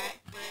somebody's back,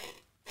 but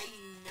they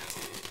know.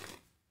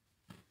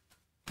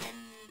 And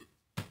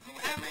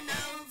whoever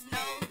knows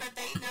that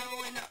they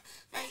know, and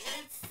like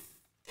it's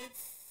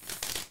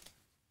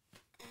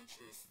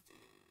interesting.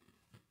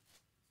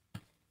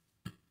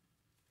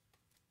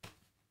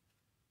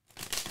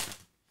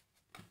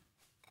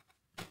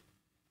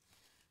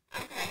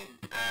 Okay,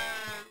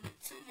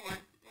 two more.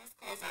 Let's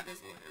close out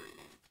this water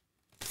reading.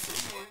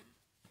 Two more.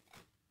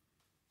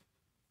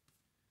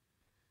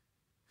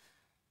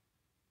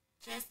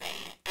 Just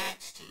saying,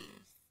 ask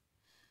Jeeves.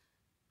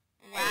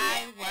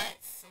 Why,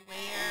 what,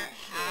 where,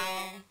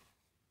 how,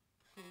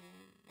 who,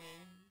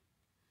 when.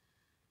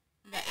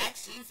 The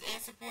Ask Jeeves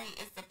answer point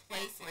is the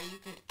place where you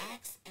can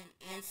ask and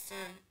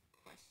answer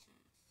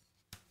questions.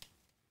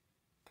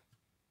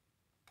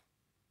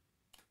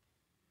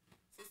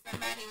 So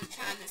somebody was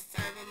trying to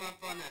serve them up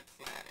on a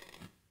platter.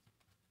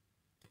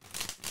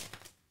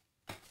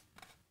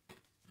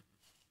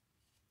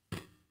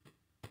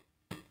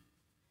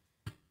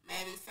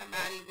 Maybe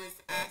somebody was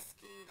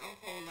asking a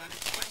whole lot of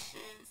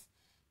questions.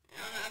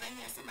 And on the other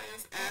hand, somebody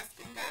was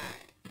asking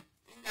God.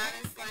 And God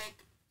is like,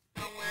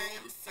 don't worry,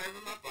 I'm serving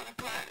them up on a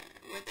platter.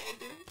 What they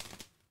do?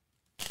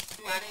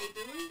 Why they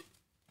do it?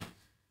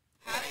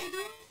 How they do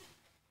it?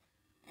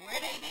 Where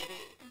they did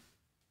it?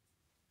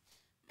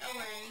 No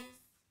worries.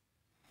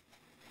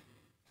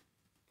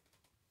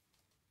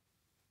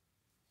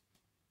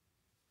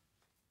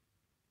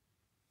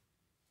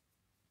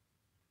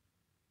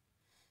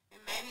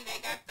 And maybe they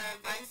got the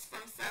advice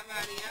from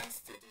somebody else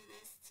to do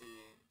this to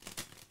you.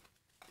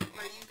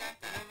 Or you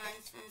got the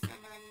advice from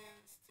somebody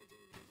else to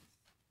do this.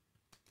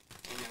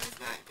 And it was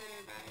not good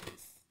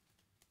advice.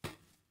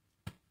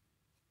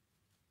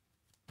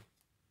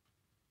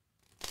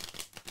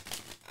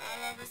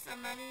 All of a sudden,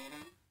 something out of you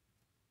know?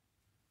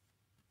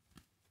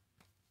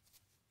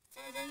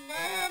 For the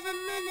love of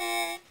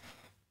money.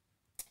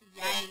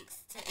 Yikes.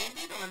 To end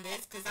it on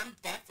this, because I'm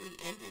definitely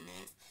ending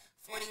this.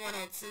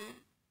 4102.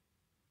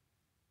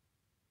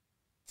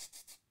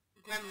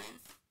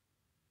 Gremlins.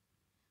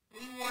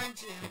 We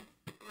warned you.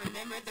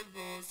 Remember the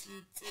rules.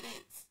 You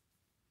didn't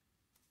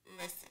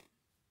listen.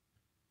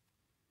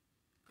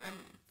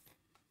 Gremlins.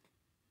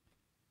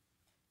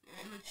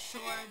 They're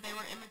immature. They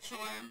were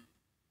immature.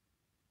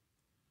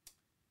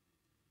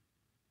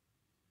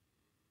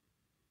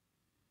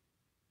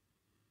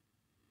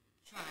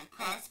 Trying to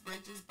cross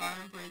bridges,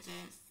 burn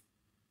bridges.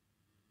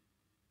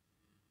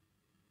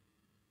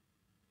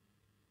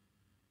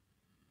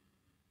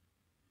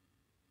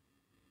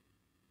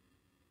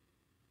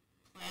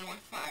 Playing with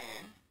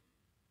fire.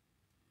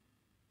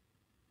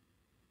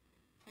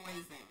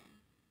 Poison.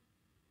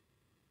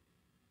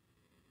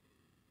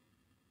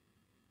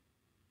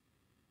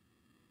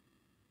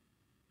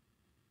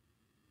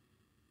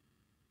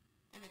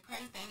 And the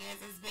crazy thing is,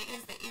 as big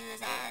as the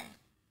ears are,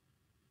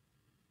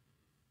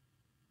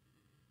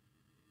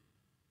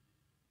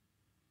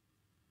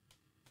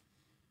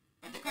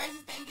 but the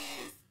crazy thing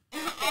is,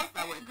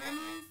 also with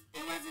gremlins,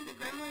 it wasn't the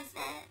gremlins'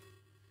 fault.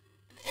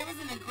 It was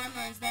in the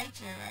gremlin's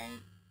nature, right?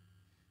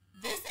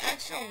 This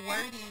actual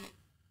wording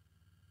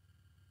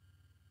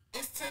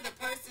is to the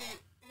person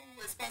who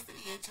was supposed to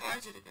be in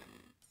charge of the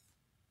gremlins.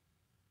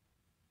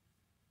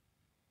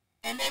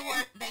 And they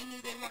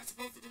knew they weren't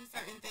supposed to do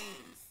certain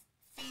things.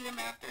 Feed them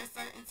after a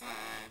certain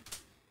time,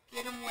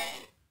 get them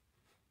wet,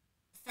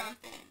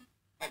 something.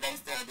 But they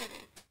still did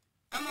it.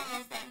 I'm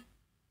almost done.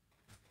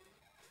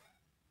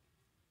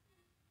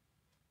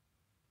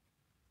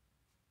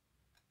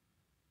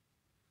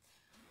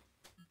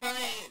 But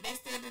they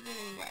still did it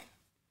anyway.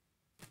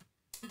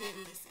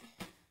 Didn't listen.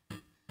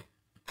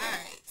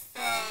 Alright,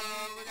 so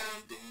we're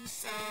going to do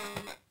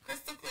some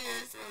crystal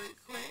clears really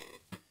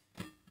quick.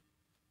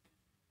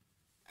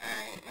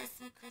 Alright, let's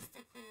do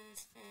crystal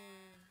clears for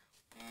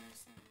water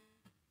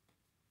signs.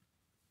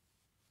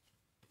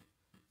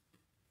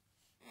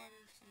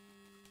 Water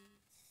signs.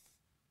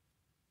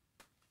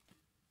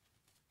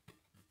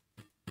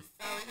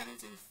 So we're going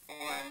to do 4.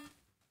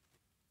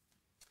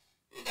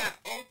 We got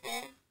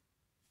opal.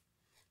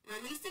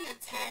 Releasing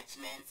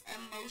attachments,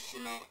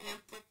 emotional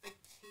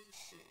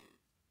amplification.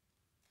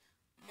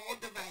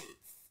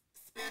 Moldavites,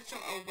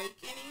 spiritual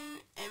awakening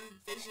and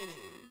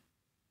visioning.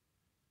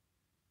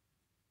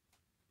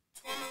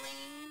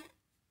 Tourmaline,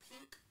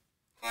 pink,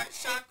 heart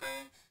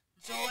chakra,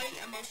 joy,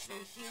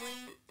 emotional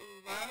healing,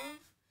 love.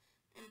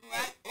 And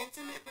black,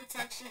 ultimate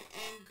protection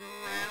and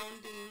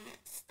grounding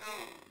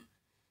stone.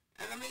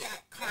 And then we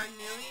got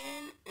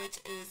carnelian,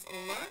 which is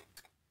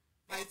luck,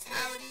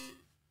 vitality,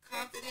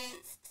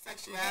 confidence,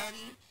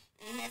 sexuality,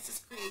 enhances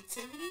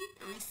creativity,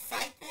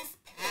 recycles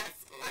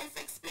past life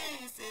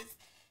experiences,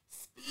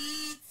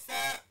 speeds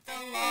up the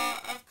law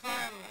of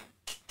karma.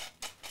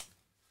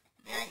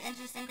 Very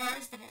interesting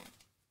cards to pull.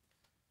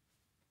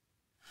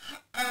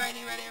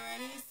 Alrighty, ready.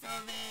 So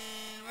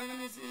then we're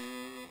going to do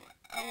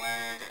a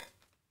word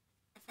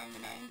from the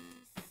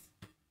 90s.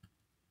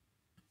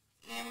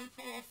 And we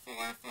pull a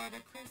 4 for the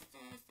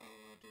crystal, so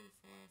we'll do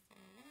 4 for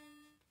 1.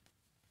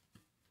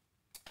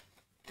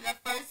 And the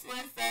first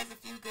one says,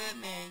 if you good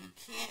man, you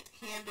can't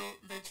handle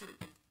the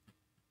truth.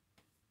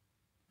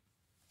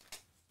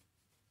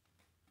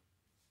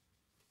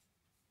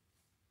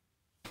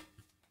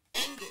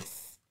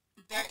 Angus,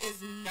 there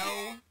is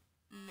no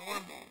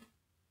normal.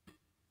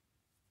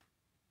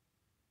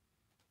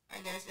 I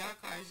guess y'all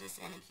cards just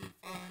want to keep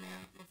falling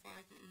out before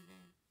I can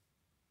even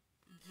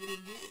get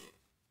it good.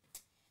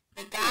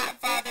 The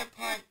Godfather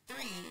Part 3.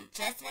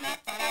 Just when I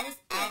thought I was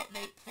out,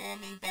 they pulled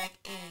me back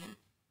in.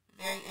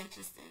 Very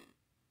interesting.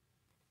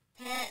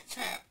 Parent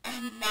Trap.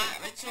 I'm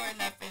not mature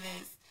enough for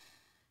this.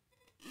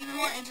 Even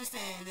more interesting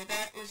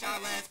that was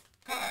y'all last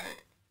card.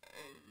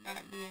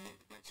 Not being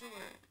mature.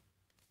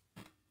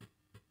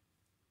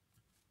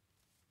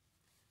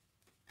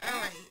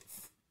 Alright.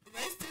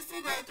 Let's do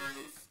some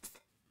go-throughs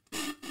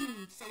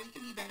so we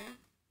can be better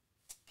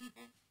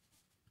people.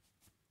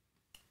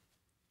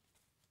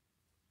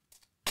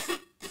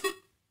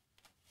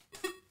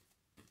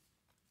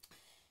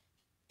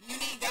 You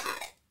need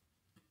God.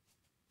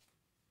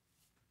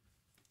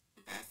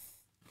 That's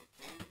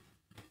okay.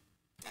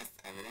 That's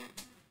evident.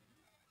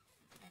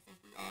 I think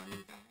we all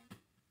need God.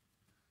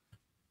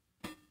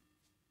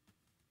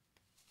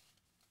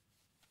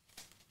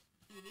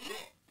 You need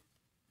it.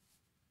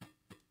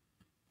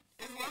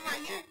 There's one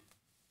right here.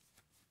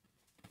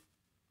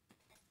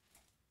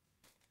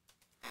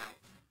 Ow.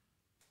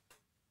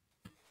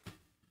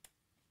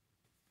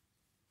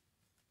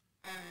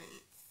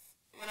 Alright.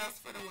 What else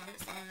for the water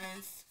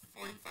signs?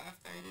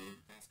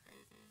 4530. That's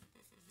crazy.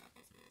 This is not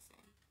supposed to be this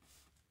one.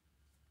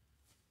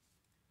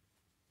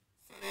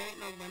 So there ain't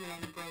no limit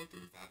on the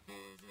go-throughs. I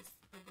pull just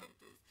the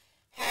go-throughs.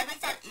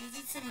 Habits are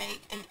easy to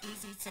make and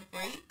easy to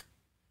break.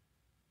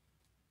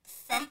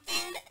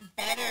 Something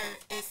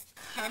better is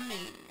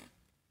coming.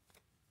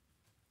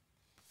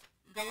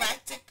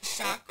 Galactic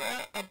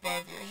chakra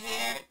above your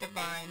hair.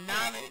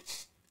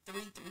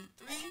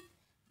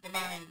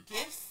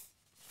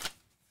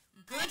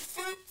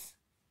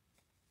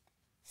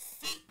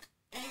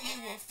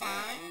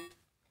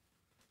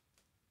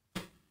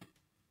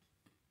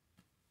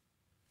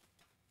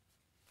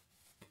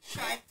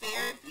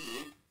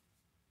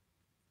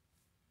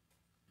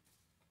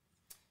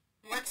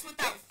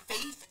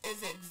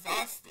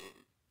 exhausting.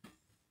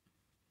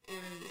 It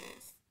really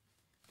is.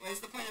 What's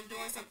the point of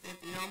doing something if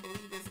you don't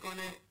believe it's going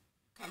to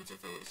come to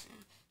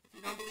fruition? If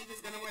you don't believe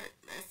it's going to work,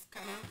 that's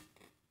kind of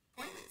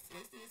pointless,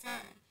 wasting your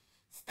time.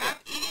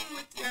 Stop eating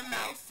with your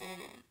mouth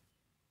full.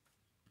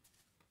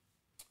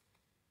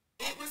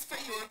 It was for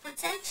your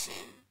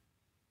protection.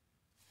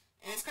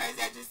 And it's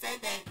crazy I just said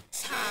that.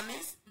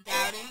 Thomas,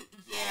 doubting,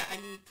 yeah, I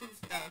need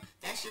proof though.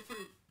 That's your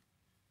proof.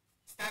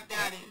 Stop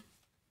doubting.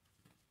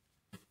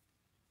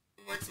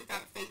 Works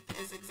without faith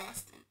is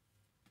exhausting.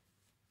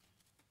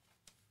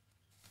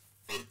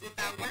 Faith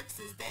without works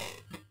is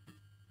dead.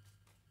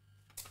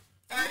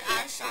 Third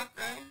eye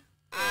chakra.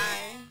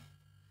 Eye.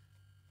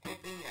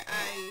 Open your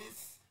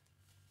eyes.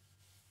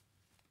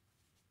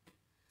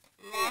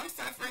 Long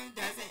suffering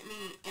doesn't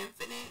mean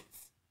infinite.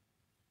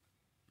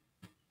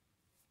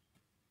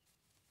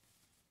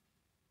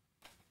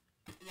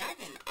 Y'all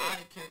getting all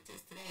the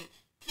characters today.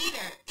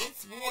 Peter,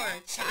 it's war.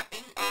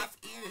 Chopping off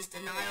ears.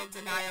 Denial,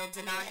 denial,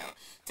 denial.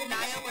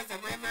 Denial was a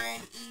river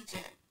in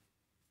Egypt.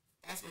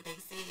 That's what they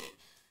said.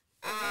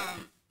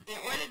 In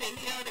order to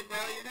heal to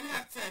grow, you're going to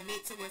have to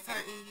admit to what's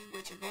hurting you,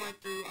 what you're going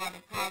through, all the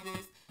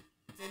problems.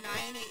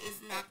 Denying it is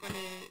not going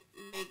to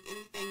make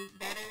anything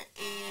better.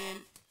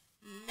 And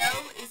no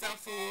is a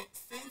full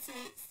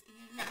sentence.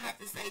 You do not have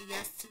to say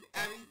yes to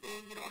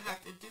everything. You don't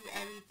have to do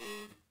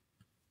everything.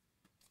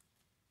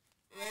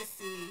 Let's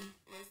see.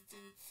 Let's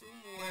do two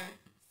more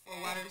for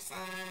water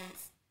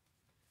signs.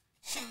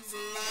 Choose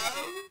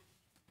love.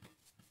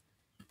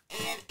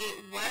 And it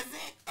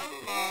wasn't a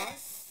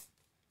loss.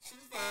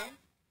 Choose love.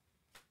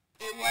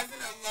 It wasn't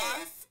a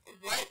loss.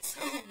 What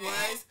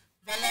was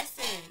the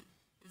lesson?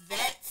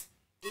 That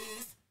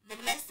is the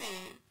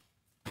blessing.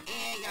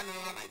 And y'all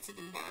know I like to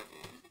do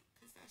Marvel.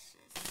 Because that's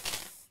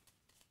just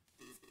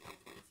easy on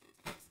point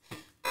sometimes.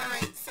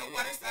 Alright, so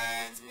water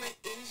signs. What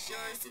is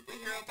your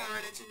superhero power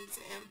that you need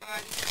to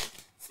embody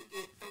to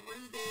get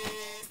through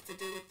this, to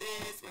deal with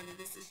this, whether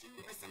this is you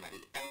or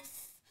somebody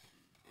else?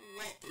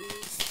 What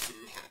needs to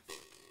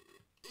happen?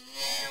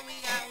 Yeah, we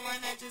got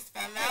one that just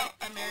fell out.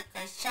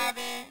 America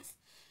Chavez.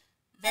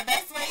 The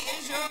best way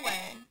is your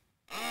way.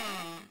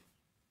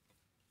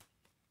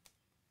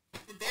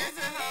 There's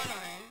a, hold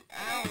on.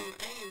 I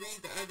ain't read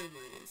the other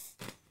ones.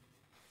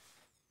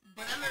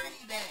 But I'm going to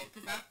read that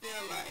because I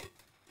feel like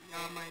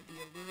y'all might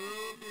be a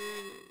little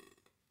bit,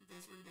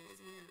 this reading is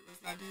weird.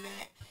 Let's not do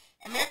that.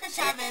 America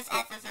Chavez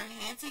offers her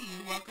hand to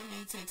you, welcoming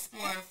you to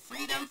explore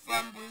freedom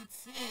from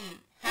routine.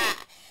 Ha!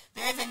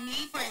 There is a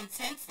need for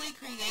intensely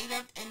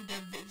creative,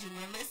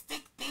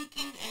 individualistic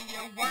thinking in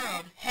your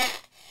world. Ha!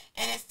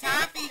 And it's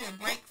time for you to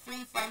break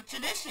free from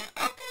tradition.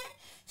 Okay.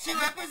 She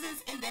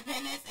represents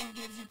independence and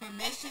gives you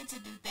permission to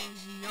do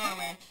things your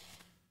way.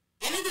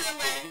 In a good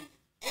way,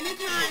 in a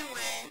kind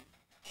way,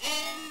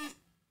 in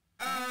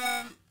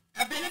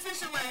a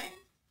beneficial way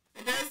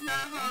that does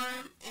not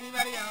harm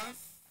anybody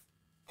else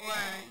or,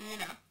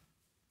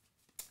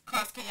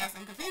 cause chaos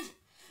and confusion.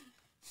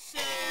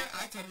 Sure,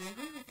 I totally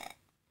agree with that.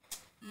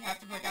 You have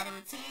to break out a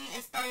routine.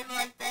 It started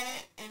like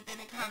that, and then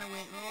it kind of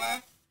went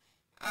left.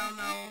 I don't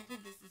know who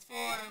this is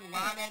for,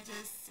 why that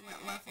just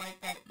went left like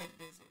that, but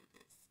it is what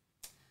it is.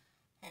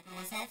 Hope it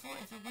was helpful.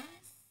 If it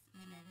was,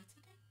 you know what to do.